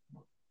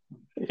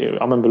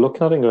remember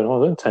looking at it and going,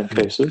 oh, there's 10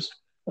 cases,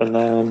 and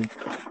then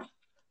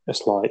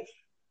it's like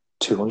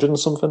 200 and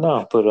something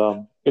now.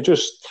 But it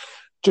just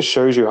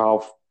shows you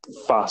how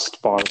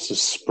fast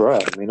viruses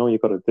spread. I mean, all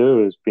you've got to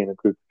do is be in a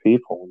group of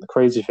people. And the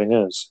crazy thing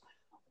is,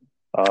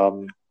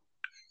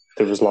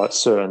 there was like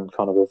certain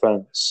kind of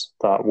events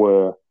that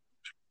were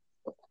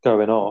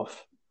going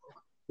off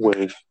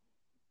with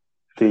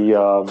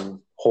the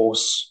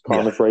horse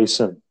kind of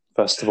racing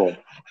festival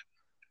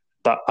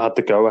that had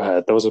the go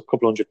ahead. There was a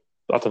couple hundred,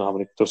 I don't know how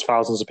many, there was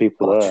thousands of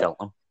people there.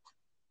 Cheltenham.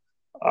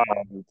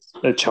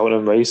 At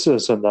Cheltenham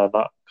races, and then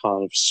that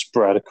kind of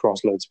spread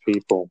across loads of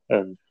people,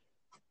 and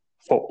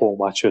football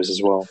matches as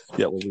well.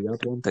 Yeah, well, we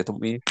had one, didn't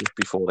we, just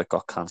before it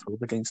got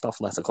cancelled against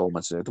Atletico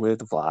Madrid, where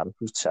the virus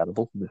was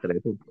terrible, and they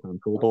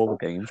cancelled all the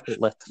games, but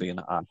let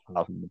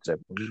 3,500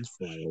 Madrid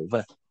fly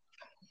over.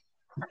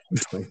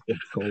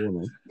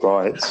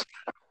 Right.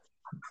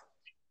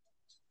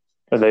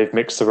 And they've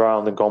mixed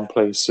around and gone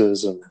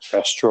places and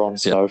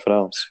restaurants and everything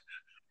else.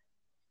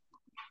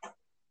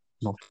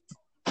 No.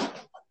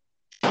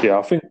 Yeah,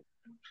 I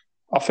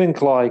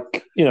think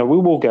like, we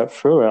will get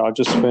through it. I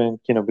just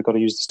think, we've got to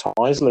use this time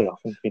wisely. I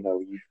think,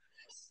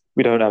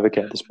 we don't ever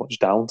get this much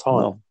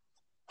downtime,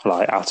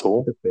 like, at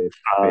all. The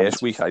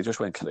first week, I just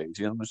went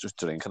crazy and was just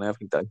drinking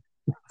every day.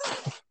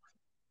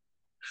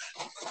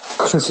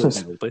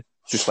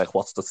 Just like,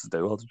 what's this to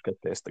do? I'll just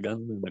get pissed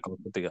again. And I go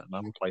to the and I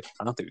was like,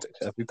 I can't do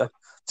this every day.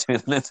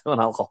 Turning into an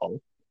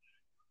alcoholic.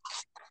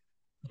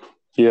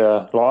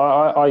 Yeah,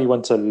 like I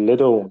went to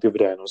Lidl the other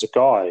day, and there was a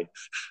guy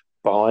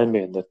behind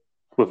me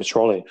with a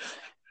trolley,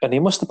 and he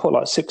must have put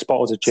like 6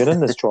 bottles of gin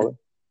in this trolley.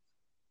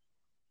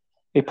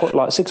 He put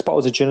like 6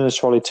 bottles of gin in this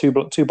trolley, two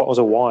bottles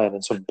of wine,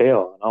 and some beer.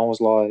 And I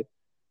was like,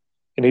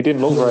 and he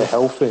didn't look very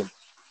healthy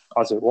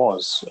as it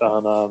was.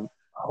 And I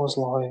was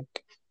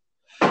like,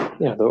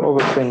 there are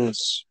other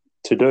things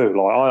to do.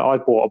 Like I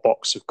bought a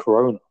box of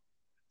Corona.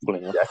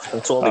 Yeah,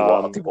 that's all they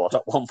was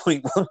at one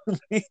point,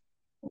 wasn't they?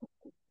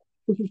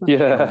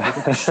 Yeah.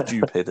 The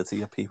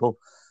stupidity of people.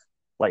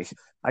 Like,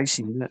 I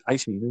seen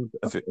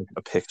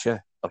a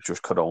picture of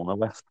just Corona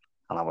left,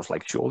 and I was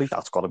like, surely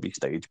that's got to be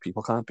staged.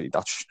 People can't be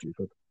that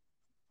stupid.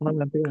 And I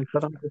went like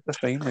that, it's the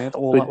same, mate.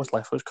 All that was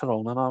left was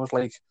Corona, and I was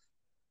like,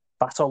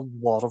 that's a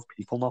lot of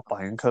people not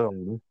buying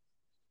Corona.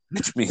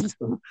 Which means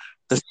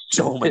there's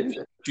so many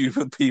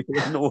stupid people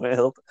in the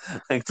world,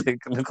 like,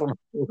 thinking they're going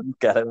to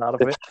get it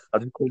out of it. I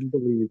just couldn't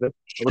believe it.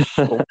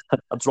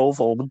 I drove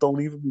home and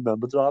don't even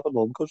remember driving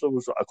home because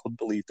I couldn't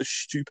believe the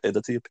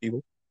stupidity of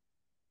people.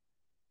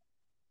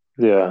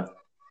 Yeah.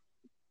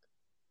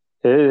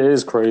 It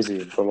is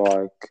crazy, but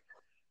like,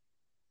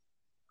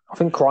 I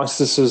think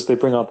crises, they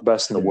bring out the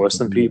best and the worst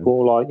in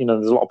people. Like,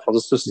 there's a lot of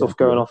positive stuff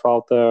going off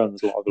out there, and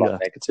there's a lot of like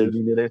negative. I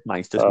mean, it is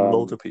nice. There's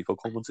loads of people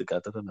coming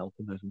together and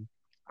helping, isn't it?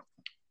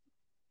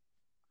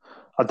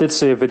 I did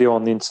see a video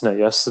on the internet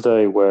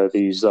yesterday where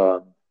these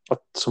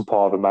some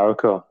part of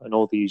America and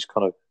all these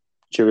kind of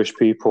Jewish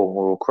people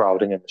were all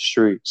crowding in the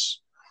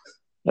streets,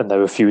 and they're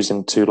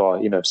refusing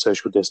to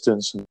social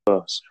distance and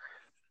stuff.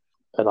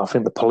 And I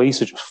think the police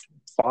are just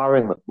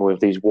firing them with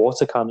these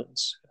water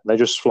cannons. And they're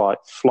just like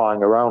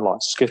flying around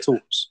like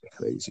skittles.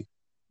 Crazy.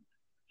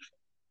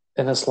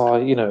 And it's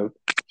like,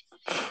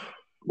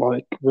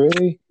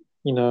 really,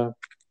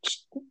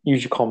 just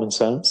use your common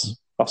sense.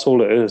 That's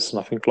all it is, and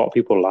I think a lot of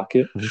people lack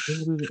it.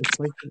 It's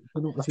like,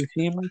 have you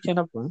seen like in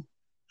a van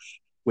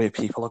where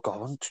people are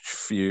going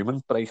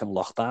fuming, breaking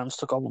lockdowns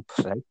to go and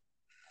pray,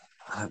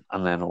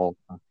 and then all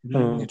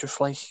you're just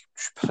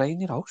pray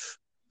in your house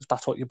if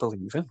that's what you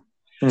believe in.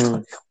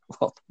 Like,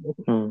 what?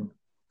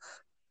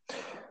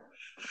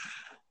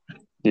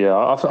 Yeah,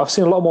 I've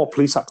seen a lot more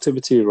police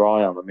activity where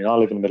I am. I mean, I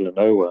live in the middle of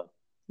nowhere,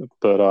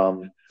 but I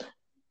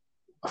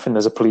think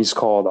there's a police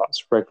car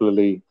that's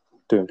regularly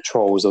doing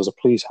patrols. There was a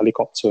police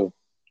helicopter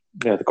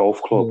near the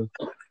golf club when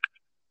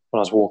I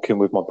was walking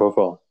with my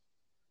brother,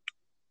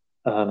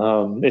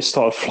 and it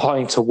started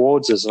flying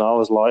towards us, and I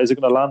was like, "Is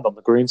it going to land on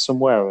the green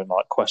somewhere?" And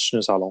question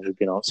us how long we've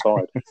been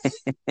outside.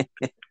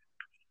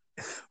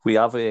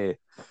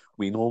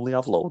 We normally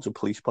have loads of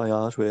police by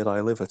ours where I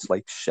live. It's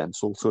like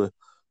central to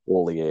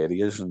all the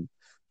areas, and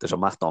there's a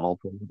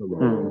McDonald's over the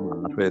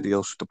road where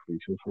the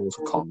police will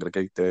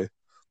congregate there.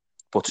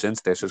 But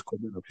since this has come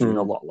in, I've seen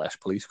a lot less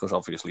police because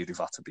obviously they've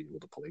had to be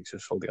with the police,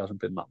 so there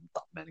hasn't been that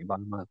many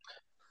man.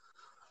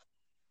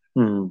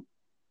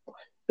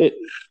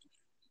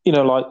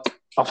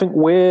 I think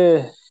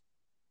we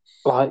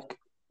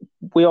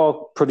are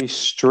pretty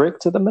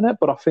strict at the minute,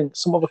 but I think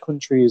some other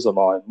countries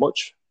are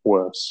much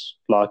worse.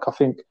 I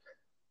think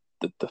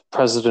the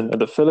president of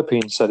the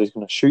Philippines said he's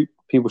going to shoot.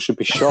 People should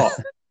be shot.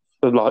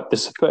 But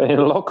this put in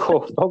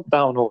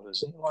lockdown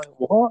orders. Like,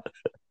 what?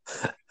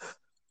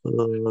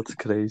 That's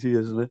crazy,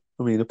 isn't it?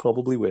 I mean, it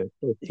probably will.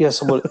 Yeah,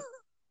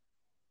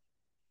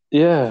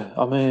 yeah,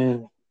 I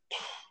mean,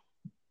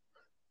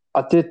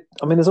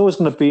 there's always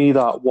going to be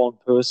that one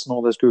person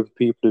or this group of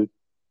people who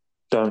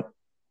don't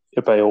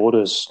obey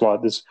orders.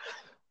 There's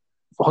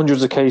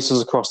hundreds of cases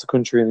across the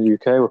country in the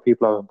UK where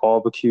people are having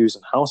barbecues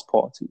and house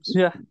parties.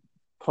 Yeah,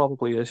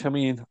 probably is. I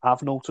mean,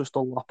 I've noticed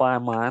a lot by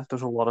mine.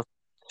 There's a lot of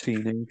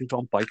teenagers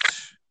on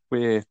bikes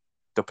where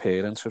the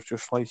parents have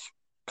just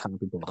can't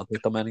be bothered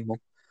with them anymore.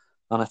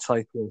 And it's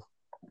like, well,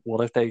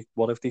 what if they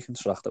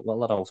construct it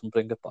well out and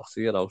bring it back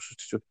to your house?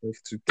 It's just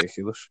it's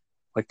ridiculous.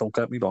 Don't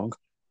get me wrong.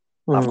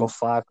 I've got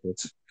 5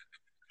 kids.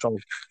 So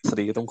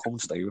 3 of them come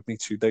and stay with me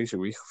 2 days a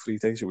week, 3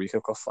 days a week.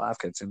 I've got 5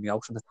 kids in the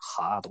house, and it's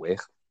hard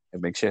work. It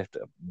makes you it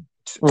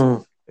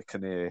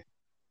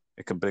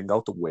can bring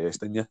out the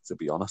worst in you, to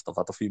be honest. I've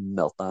had a few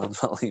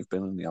meltdowns while I've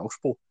been in the house,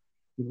 but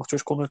you're not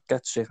just gonna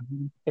get sick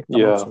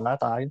outside,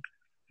 are you?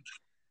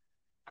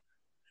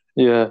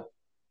 Yeah.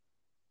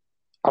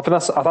 I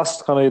think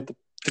that's kind of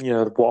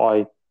what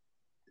I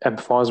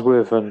empathise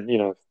with, and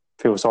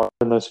feel sorry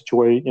in those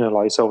situations.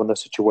 Like yourself in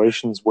those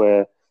situations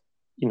where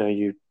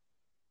you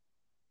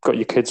got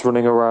your kids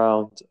running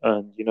around,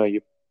 and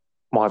you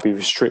might be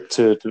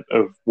restricted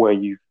of where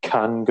you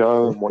can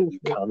go and what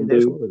you can do. It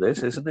is what it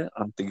is, isn't it?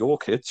 And they're your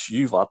kids,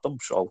 you've had them,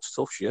 so it's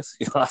tough shit.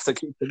 You have to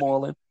keep them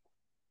all in.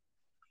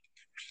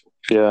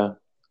 Yeah,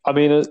 I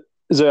mean, is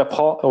there a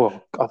park?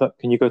 Oh,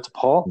 can you go to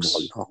parks?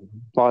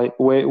 No.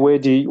 Where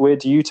do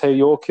you take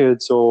your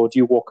kids, or do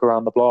you walk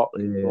around the block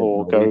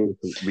go?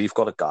 We've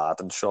got a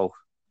garden, so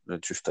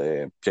just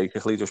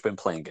basically just been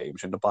playing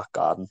games in the back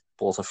garden.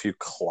 Bought a few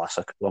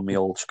classics from my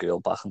old school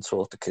back and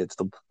taught the kids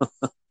them.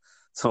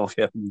 So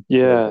yeah,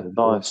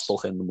 nice.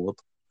 Stuck in the mud.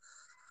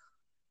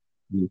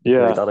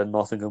 Yeah, play that in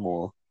Nottingham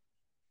or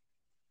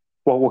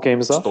what game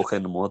is that? Stuck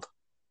in the Mud.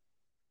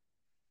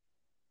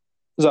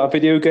 Is that a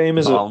video game?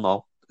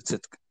 No. It's a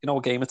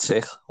game of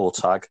tick or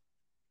tag.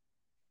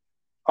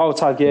 Oh,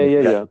 tag, yeah.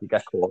 You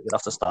get caught, you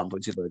have to stand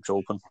with your legs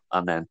open,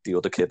 and then the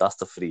other kid has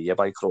to free you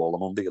by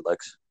crawling under your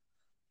legs.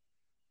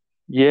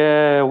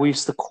 Yeah, we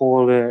used to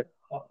call that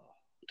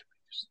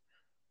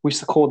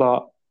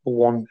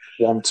 1,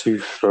 2,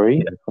 3.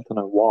 Yeah. I don't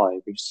know why.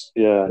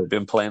 We've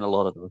been playing a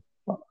lot of them.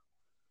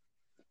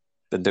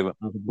 Having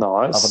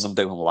them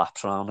doing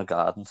laps around the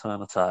garden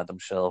trying to tire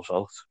themselves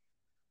out.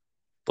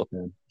 But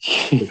then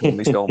there's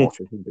only so much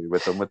you can do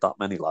with them with that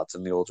many lads,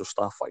 and they all just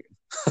start fighting.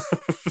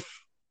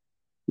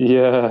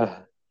 Yeah.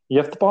 You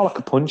have to buy like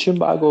a punching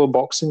bag or a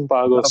boxing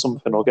bag or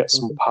something, or get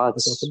some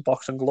pads. I got some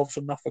boxing gloves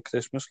and that for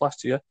Christmas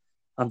last year,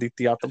 and they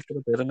had them for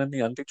a bit, and in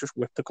the end they just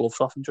whipped the gloves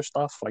off and just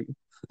start fighting.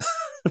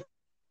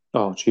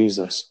 Oh,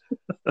 Jesus.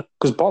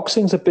 Because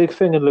boxing's a big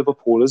thing in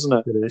Liverpool, isn't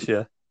it? It is,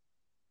 yeah.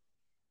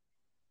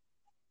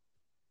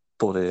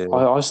 But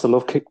I used to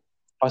love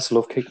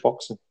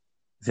kickboxing.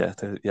 Yeah,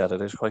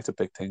 that is quite a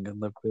big thing in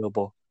Liverpool,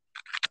 but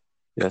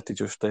yeah,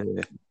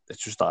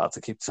 it's just hard to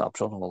keep tabs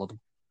on all of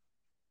them.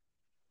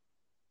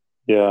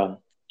 Yeah.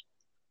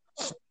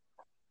 How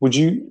would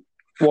you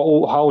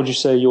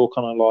say you're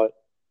kind of like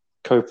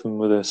coping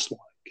with this? Like,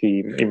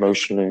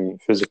 emotionally,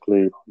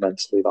 physically,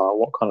 mentally? Like,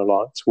 what kind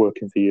of it's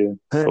working for you,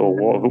 or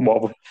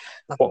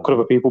what could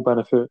other people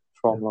benefit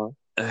from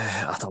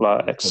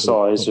like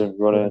exercise and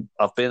running?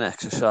 I've been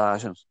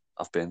exercising.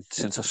 I've been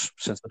since I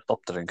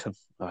stopped drinking.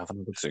 I haven't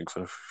had a drink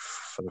for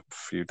a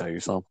few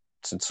days now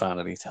since trying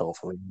to eat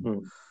healthily.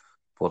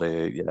 But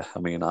yeah, I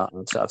mean,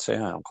 I'd say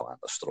I am kind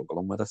of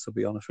struggling with it, to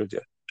be honest with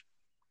you.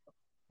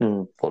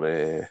 But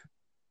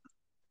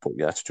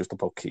yeah, it's just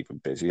about keeping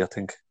busy. I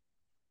think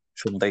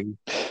Sunday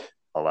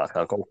I'll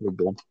go for a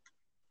run, and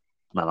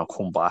then I'll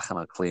come back and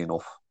I'll clean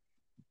up,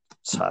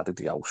 tidy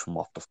the house,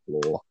 mop the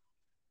floor,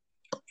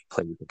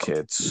 play with the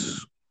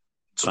kids,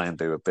 try and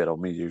do a bit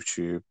on my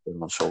YouTube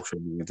and on social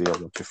media,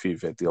 look a few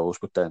videos,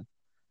 but then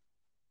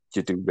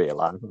you do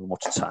realise how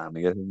much time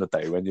you get in the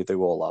day when you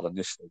do all that, and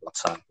you still got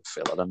time to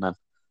fill it, and then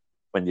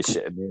when you're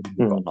sitting there and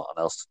you've got nothing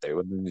else to do,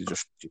 and then you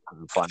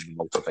can't find the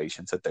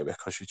motivation to do it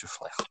because you're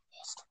just like,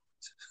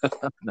 and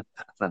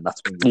then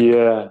that's when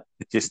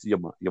just your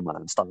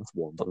mind starts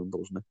wandering,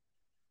 doesn't it?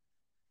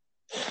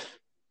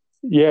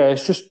 Yeah, I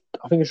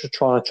think it's just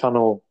trying to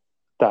channel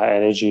that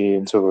energy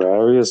into other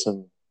areas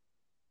and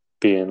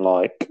being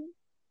like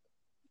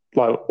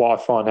what I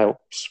find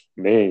helps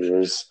me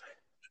is,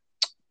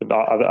 I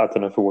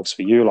don't know if it works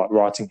for you, like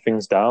writing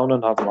things down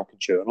and having like a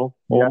journal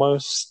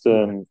almost.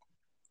 And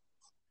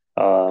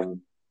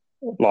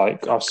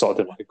like I've started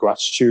doing like a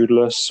gratitude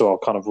list, so I'll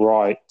kind of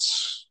write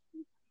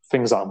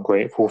things that I'm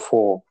grateful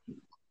for,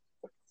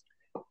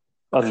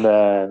 and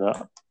then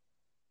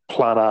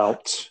plan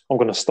out. I'm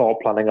going to start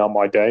planning out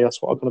my day.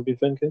 That's what I'm going to be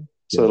thinking.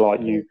 So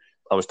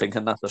I was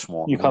thinking that this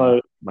morning. You kind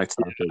of might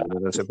start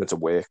doing it if it's a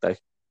work day,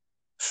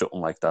 something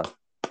like that.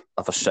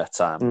 Have a set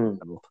time.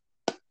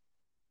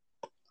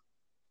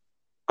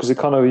 Because it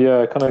kind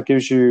of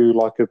gives you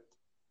like a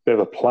bit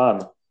of a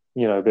plan,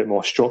 a bit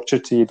more structure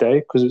to your day.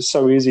 Because it's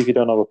so easy if you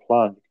don't have a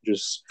plan, you can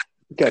just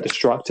get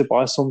distracted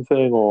by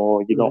something,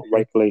 or you're not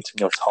regulating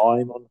your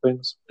time on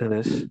things. It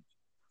is.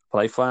 But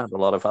I find a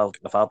lot of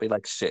if I'll be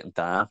like sitting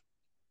down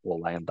or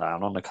lying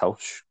down on the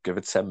couch, give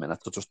it 10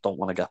 minutes, I just don't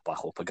want to get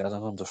back up again,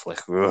 and I'm just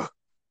like,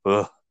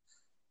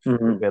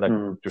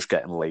 just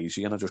getting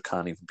lazy, and I just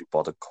can't even be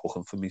bothered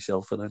cooking for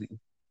myself or anything.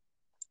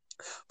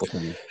 But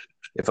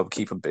if I'm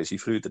keeping busy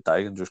through the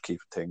day and just keeping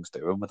things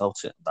doing without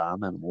sitting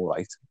down, then I'm all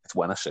right. It's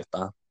when I sit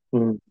down.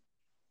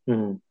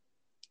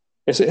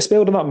 It's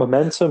building that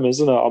momentum,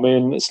 isn't it? I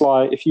mean, it's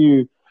like if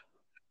you,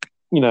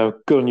 good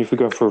on you for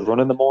going for a run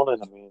in the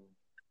morning. I mean,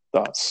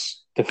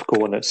 that's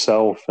difficult in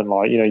itself, and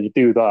you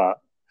do that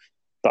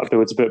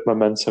builds a bit of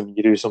momentum.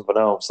 You do something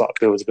else, that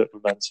builds a bit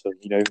of momentum.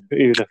 Even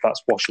if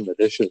that's washing the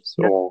dishes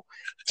or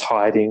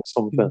tidying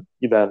something,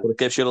 But it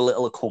gives you a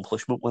little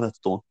accomplishment when it's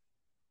done.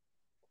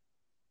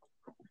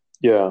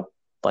 Yeah.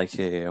 Like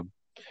when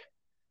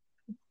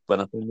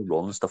I done the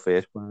runs, the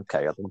first 5K,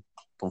 I done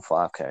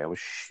 5K, I was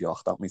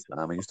shocked at my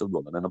time. I used to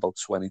run in about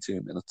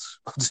 22 minutes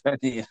 10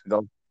 years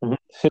ago.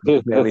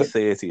 Nearly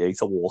 38,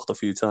 I walked a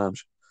few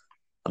times.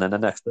 And then the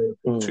next day, I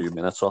took 2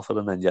 minutes off it,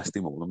 and then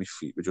yesterday morning, my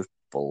feet were just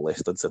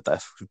blistered to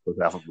death because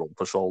I haven't run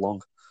for so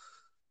long.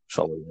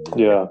 So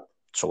I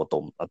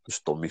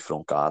just done my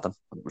front garden,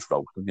 and it was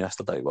roasting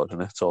yesterday,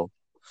 wasn't it? So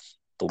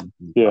done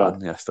my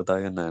garden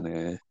yesterday, and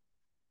then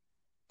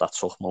that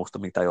took most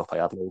of my day up. I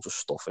had loads of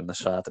stuff in the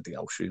side of the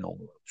house,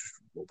 just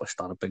rubbish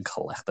that I've been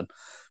collecting.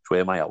 It's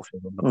where my house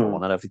is on the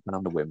corner every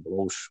time the wind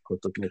blows,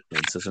 because there's no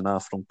fences in our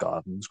front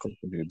gardens, because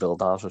the new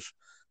build houses.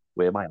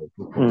 Where my house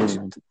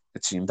is,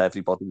 it seemed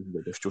everybody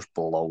just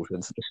blows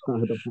into the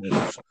side of the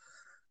house.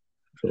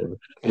 So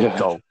I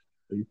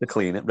used to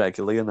clean it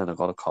regularly, and then I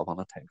got a call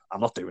on a thing.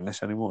 I'm not doing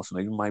this anymore, it's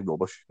not even my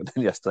rubbish. And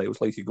then yesterday it was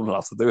like, you're going to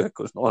have to do it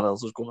because no one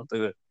else is going to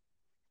do it.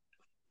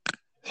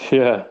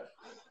 Yeah.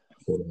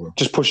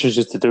 Just pushes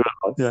you to do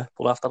it. Yeah,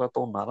 but after I'd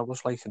done that, I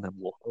was like, and then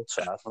looked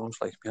outside, and I was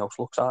like, my house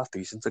looks half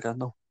decent again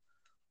now.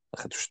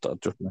 Like I just all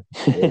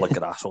the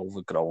grass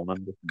overgrown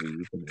and the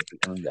weeds and everything.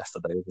 And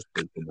yesterday I was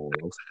taking all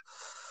those.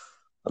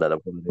 And then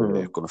I'm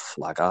going to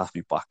flag off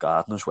my back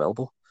garden as well.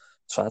 But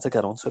tried to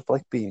get onto it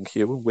like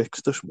B&Q and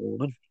Wix this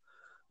morning,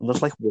 and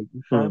there's like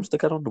waiting times to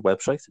get on the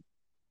website,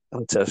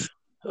 and it says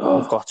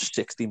you've got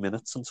 60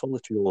 minutes until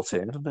it's your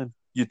turn, and then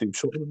you do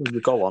something and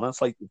you go on.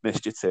 It's like you've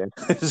missed your turn.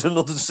 It's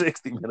another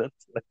 60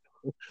 minutes.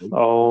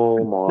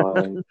 Oh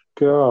my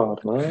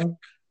god, man!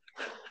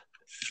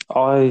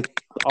 I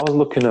was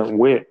looking at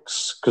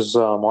Wix because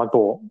I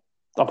bought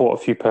a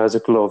few pairs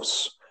of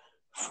gloves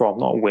from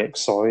not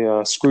Wix, sorry,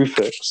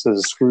 Screwfix.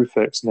 There's a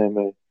Screwfix near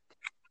me,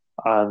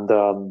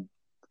 and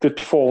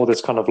before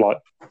this kind of like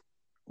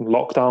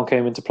lockdown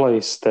came into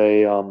place,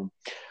 they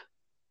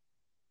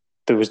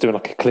was doing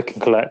like a click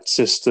and collect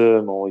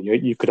system, or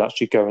you could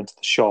actually go into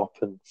the shop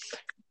and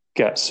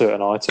get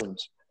certain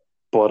items,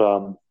 but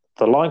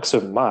the likes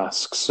of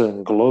masks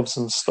and gloves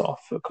and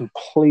stuff are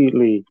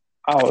completely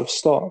out of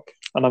stock.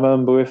 And I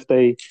remember if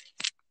they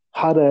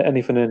had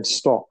anything in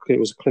stock, it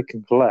was a click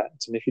and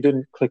collect, and if you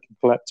didn't click and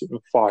collect it in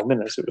 5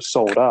 minutes, it was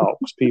sold out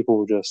because people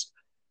were just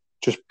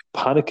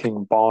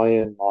panicking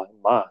buying like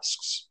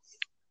masks.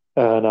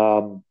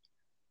 And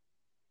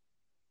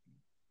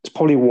it's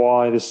probably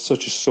why there's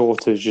such a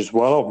shortage as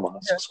well of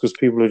masks, because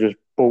people have just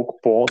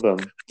bulk bought them.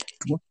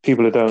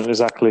 People who don't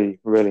exactly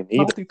really need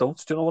No, it. they don't.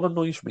 Do you know what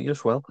annoys me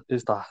as well?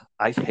 Is that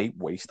I hate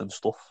wasting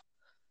stuff.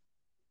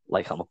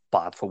 Like, I'm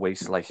bad for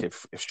waste. Like,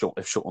 if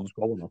something's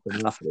going up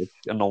in my fridge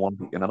and no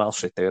one's eating it, I'll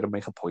sit there and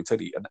make a point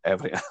of eating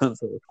everything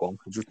until it's gone.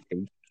 I just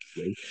hate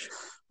waste.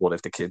 But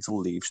if the kids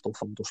will leave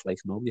stuff, I'm just like,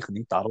 no, you can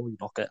eat that or you're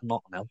not getting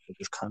nothing else. You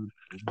just can't.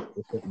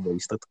 It's getting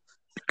wasted.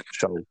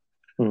 So,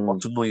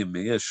 what's annoying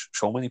me is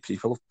so many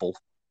people have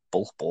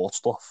bulk bought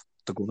stuff.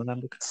 They're going to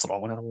end up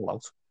throwing it all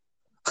out.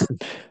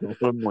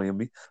 That's what annoying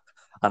me.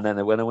 And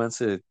then when I went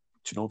to, do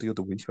you know, the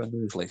other week when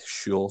there was like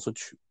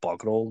shortage,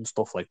 bog roll and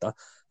stuff like that,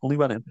 only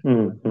went in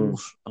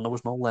lentils and there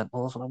was no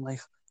lentils, and I'm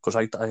like, because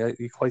I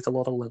eat quite a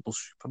lot of lentil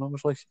soup, and I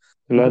was like,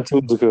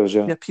 Lentils are good,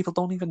 yeah. Yeah, people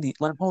don't even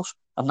eat lentils,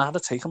 and now they're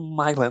taking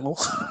my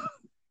lentils.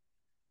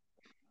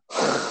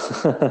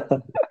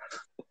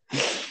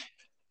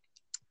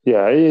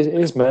 Yeah, it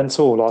is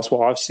mental. That's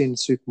what I've seen in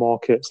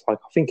supermarkets. Like,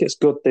 I think it's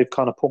good they've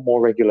kind of put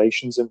more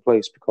regulations in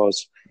place,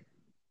 because,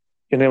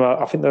 you know,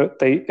 I think that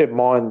they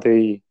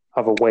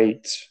have a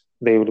weight.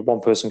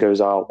 One person goes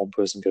out, one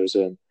person goes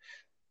in,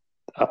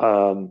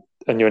 and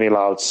you're only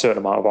allowed a certain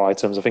amount of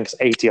items. I think it's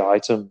 80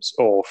 items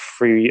or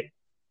 3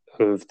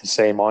 of the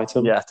same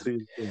item. Yeah,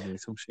 3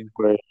 items.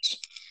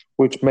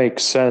 Which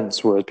makes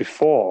sense. Whereas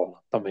before,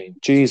 I mean,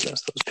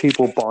 Jesus, there was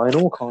people buying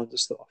all kinds of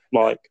stuff.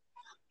 Like,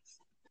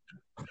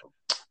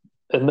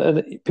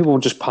 and people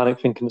just panic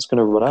thinking it's going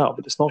to run out,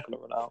 but it's not going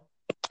to run out.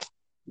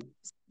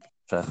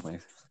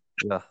 Definitely.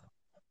 Yeah.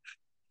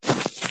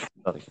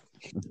 Sorry.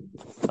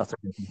 That's a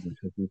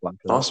good one.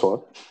 Nice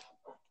one.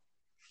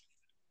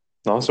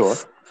 Nice one.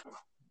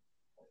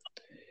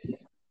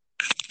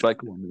 Right,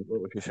 go on, mate.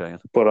 What were you saying?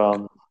 But I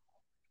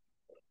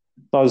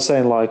was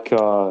saying, like,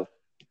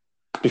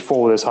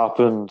 before this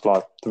happened,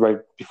 like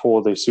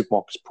before the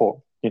supermarkets put,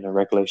 you know,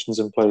 regulations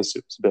in place,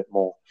 it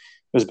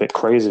was a bit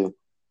crazy.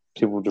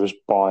 People were just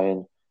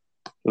buying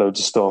loads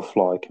of stuff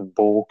like in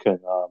bulk, and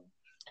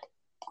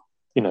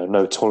you know,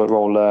 no toilet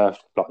roll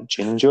left, like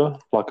ginger.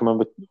 Like, I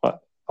remember, like,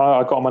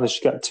 I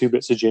managed to get 2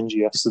 bits of ginger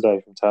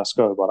yesterday from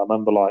Tesco, but I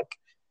remember, like,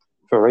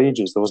 for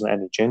ages there wasn't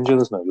any ginger.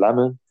 There's no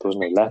lemon. There was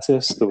no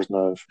lettuce. There was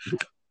no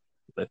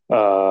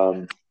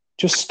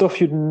just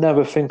stuff you'd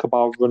never think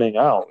about running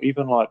out.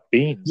 Even like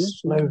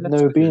beans.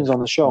 No beans on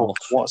the shelf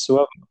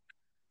whatsoever.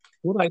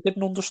 What I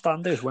didn't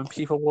understand is when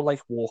people were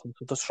like walking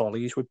to the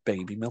trolleys with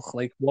baby milk.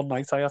 Like, one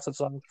night I had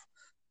to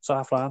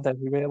drive around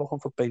everywhere looking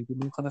for baby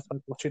milk, and it's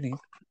like, what you need?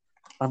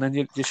 And then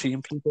you're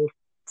seeing people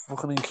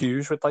fucking in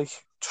queues with like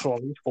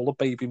trolleys full of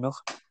baby milk,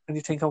 and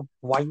you're thinking,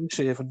 why are you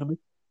saving them?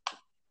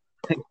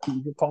 Take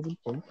your common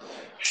sense.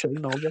 Say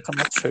no, you can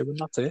have 2, and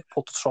that's it.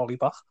 Put the trolley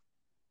back.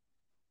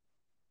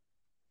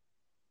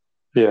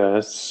 Yeah,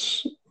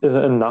 it's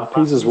and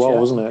nappies as well,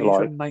 wasn't it?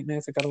 Like, a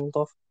nightmare to get hold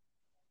of.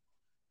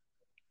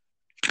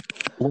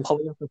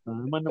 Luckily at the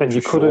time, when there and was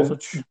you a couldn't,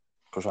 shortage,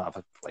 because I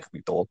have like my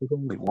daughter's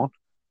only one.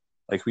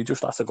 Like, we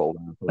just had to go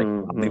down to like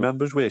family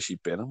members where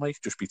she'd been and like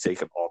just be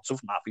taking odds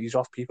of nappies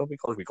off people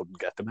because we couldn't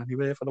get them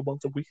anywhere for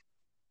about a week.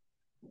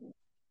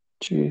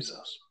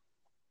 Jesus.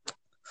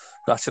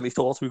 I actually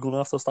thought we were going to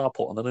have to start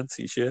putting it in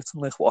t-shirts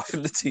and like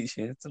washing the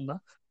t-shirts and that.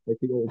 Like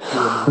the old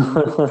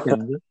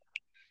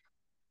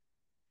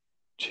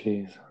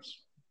Jesus.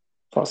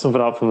 That's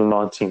something out from the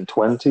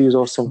 1920s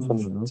or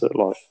something. Is it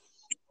like?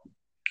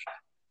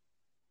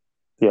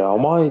 Yeah,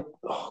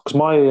 because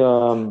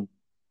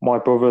my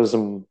brothers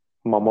and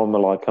my mum are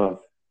like kind of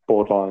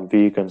borderline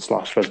vegan /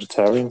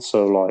 vegetarian,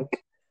 so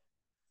like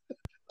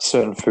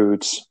certain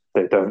foods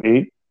they don't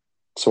eat.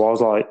 So I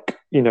was like,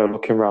 you know,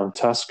 looking around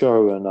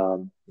Tesco, and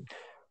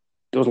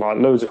there was like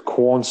loads of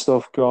corn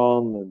stuff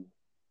gone and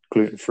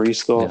gluten-free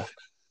stuff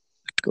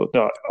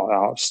out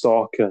of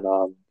stock,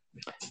 and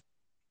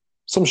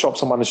some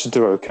shops I managed to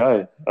do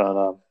okay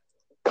and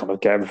kind of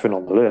get everything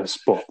on the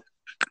list, but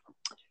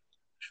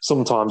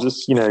sometimes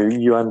it's, you know,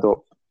 you end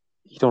up,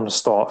 you don't want to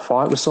start a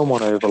fight with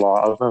someone over,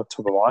 like, I don't know, a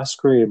tub of ice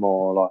cream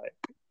or like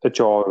a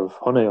jar of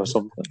honey or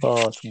something.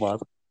 Oh, it's mad.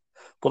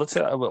 But it's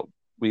I don't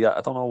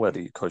know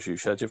whether, because you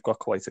said you've got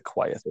quite a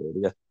quiet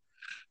area,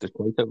 there's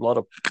quite a lot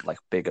of like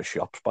bigger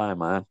shops by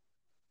mine,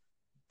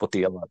 but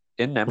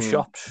in them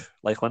shops,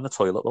 like when the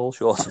toilet roll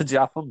shortage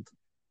happened,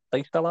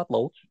 they still had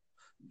loads.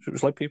 So it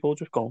was like people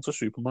just going to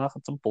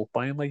supermarkets and bulk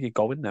buying. Like, you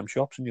go in them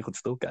shops and you could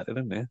still get it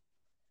in there.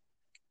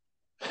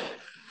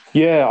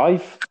 Yeah,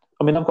 I've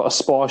got a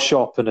spa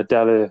shop and a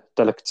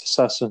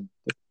delicatessen,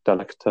 a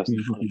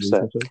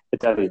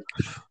deli.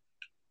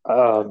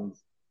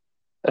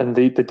 And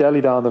the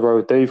deli down the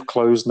road, they've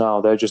closed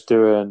now. They're just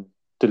doing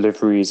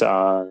deliveries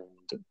and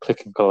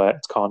click and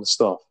collect kind of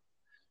stuff.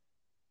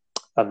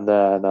 And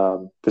then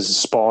there's a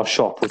spa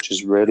shop, which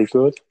is really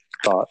good,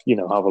 but, you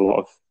know, have a lot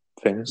of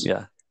things.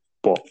 Yeah.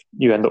 But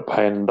you end up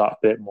paying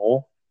that bit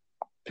more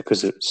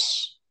because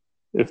it's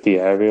of the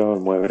area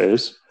and where it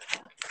is.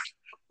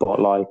 But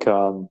like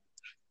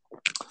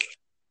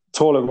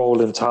toilet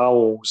roll and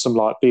towel, some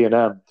like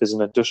B&M. There's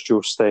an industrial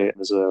estate, and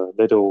there's a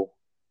Lidl,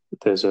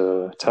 there's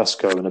a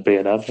Tesco and a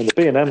B&M. And the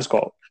B&M's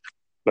got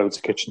loads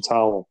of kitchen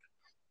towel.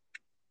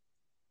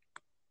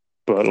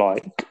 But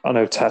like, I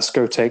know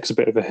Tesco takes a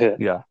bit of a hit.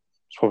 Yeah.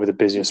 It's probably the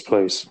busiest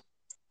place.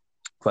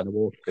 When I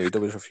walked through,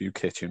 there was a few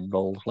kitchen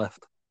rolls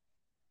left.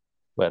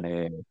 When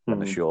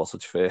the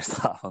shortage first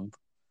happened.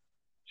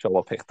 So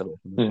I picked it up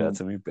and said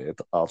to me, babe,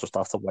 I'll just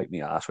have to wipe my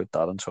ass with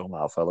that. And so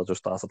my fella just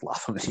started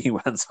laughing and he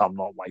went, I'm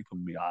not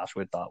wiping my ass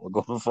with that. We're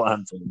going to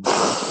find him.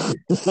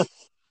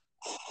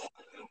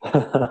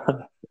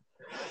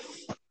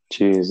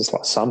 Jeez, it's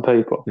like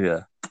sandpaper.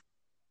 Yeah.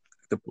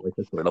 The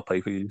toilet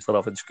paper you used to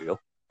have in school.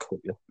 Cut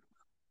you.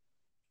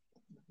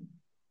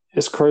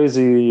 It's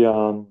crazy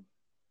that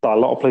a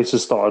lot of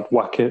places started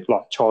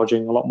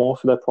charging a lot more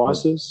for their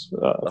prices.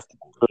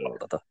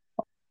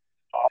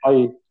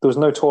 There was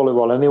no toilet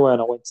roll anywhere,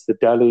 and I went to the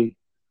deli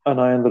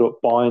and I ended up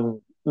buying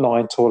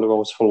 9 toilet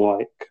rolls for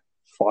like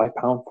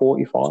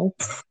 £5.45.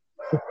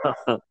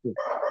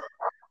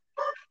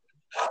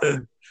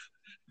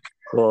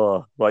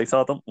 Oh, right,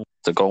 Adam.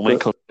 To go, mate.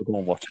 Go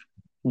and watch.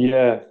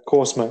 Yeah, of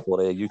course, mate.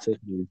 What you take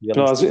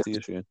it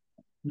easy.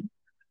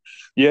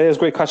 Yeah, it was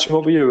great catching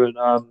up with you, and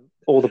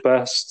all the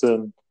best,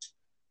 and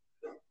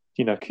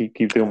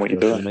keep doing what you're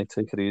doing. Mate,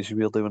 take it easy.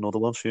 We'll do another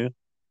one soon.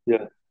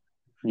 Yeah,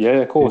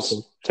 of course.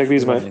 Take it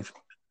easy, mate.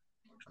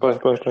 Bye.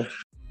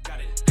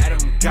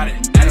 Adam got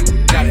it.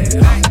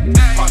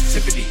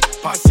 Parrsitivity.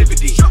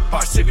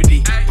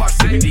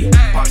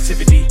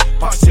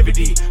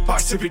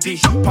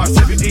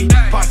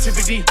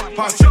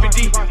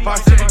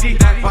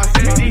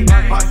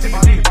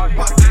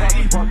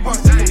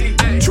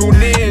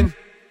 Tune in.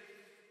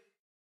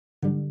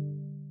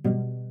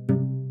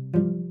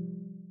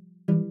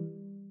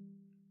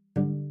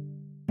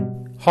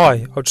 Hi,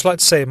 I would just like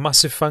to say a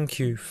massive thank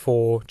you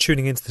for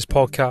tuning into this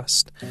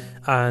podcast,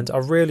 and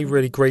I'm really,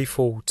 really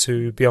grateful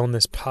to be on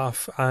this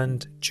path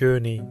and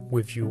journey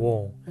with you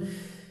all.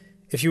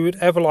 If you would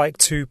ever like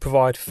to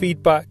provide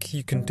feedback,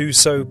 you can do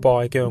so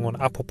by going on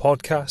Apple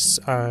Podcasts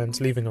and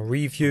leaving a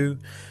review,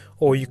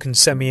 or you can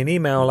send me an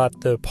email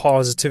at the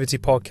Parrsitivity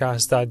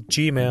Podcast at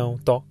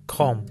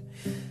gmail.com.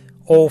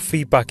 All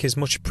feedback is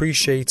much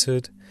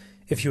appreciated.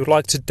 If you would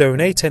like to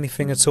donate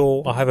anything at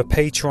all, I have a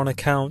Patreon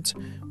account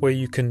where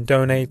you can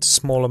donate a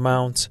small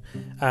amount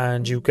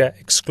and you get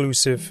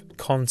exclusive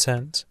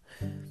content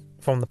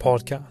from the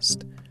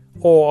podcast.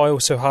 Or I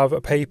also have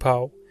a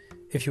PayPal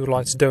if you would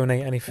like to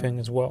donate anything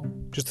as well,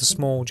 just a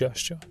small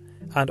gesture.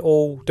 And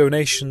all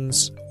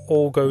donations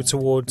all go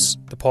towards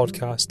the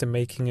podcast and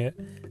making it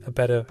a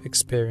better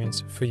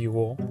experience for you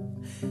all.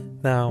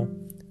 Now,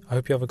 I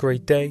hope you have a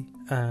great day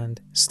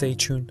and stay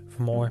tuned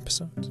for more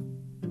episodes.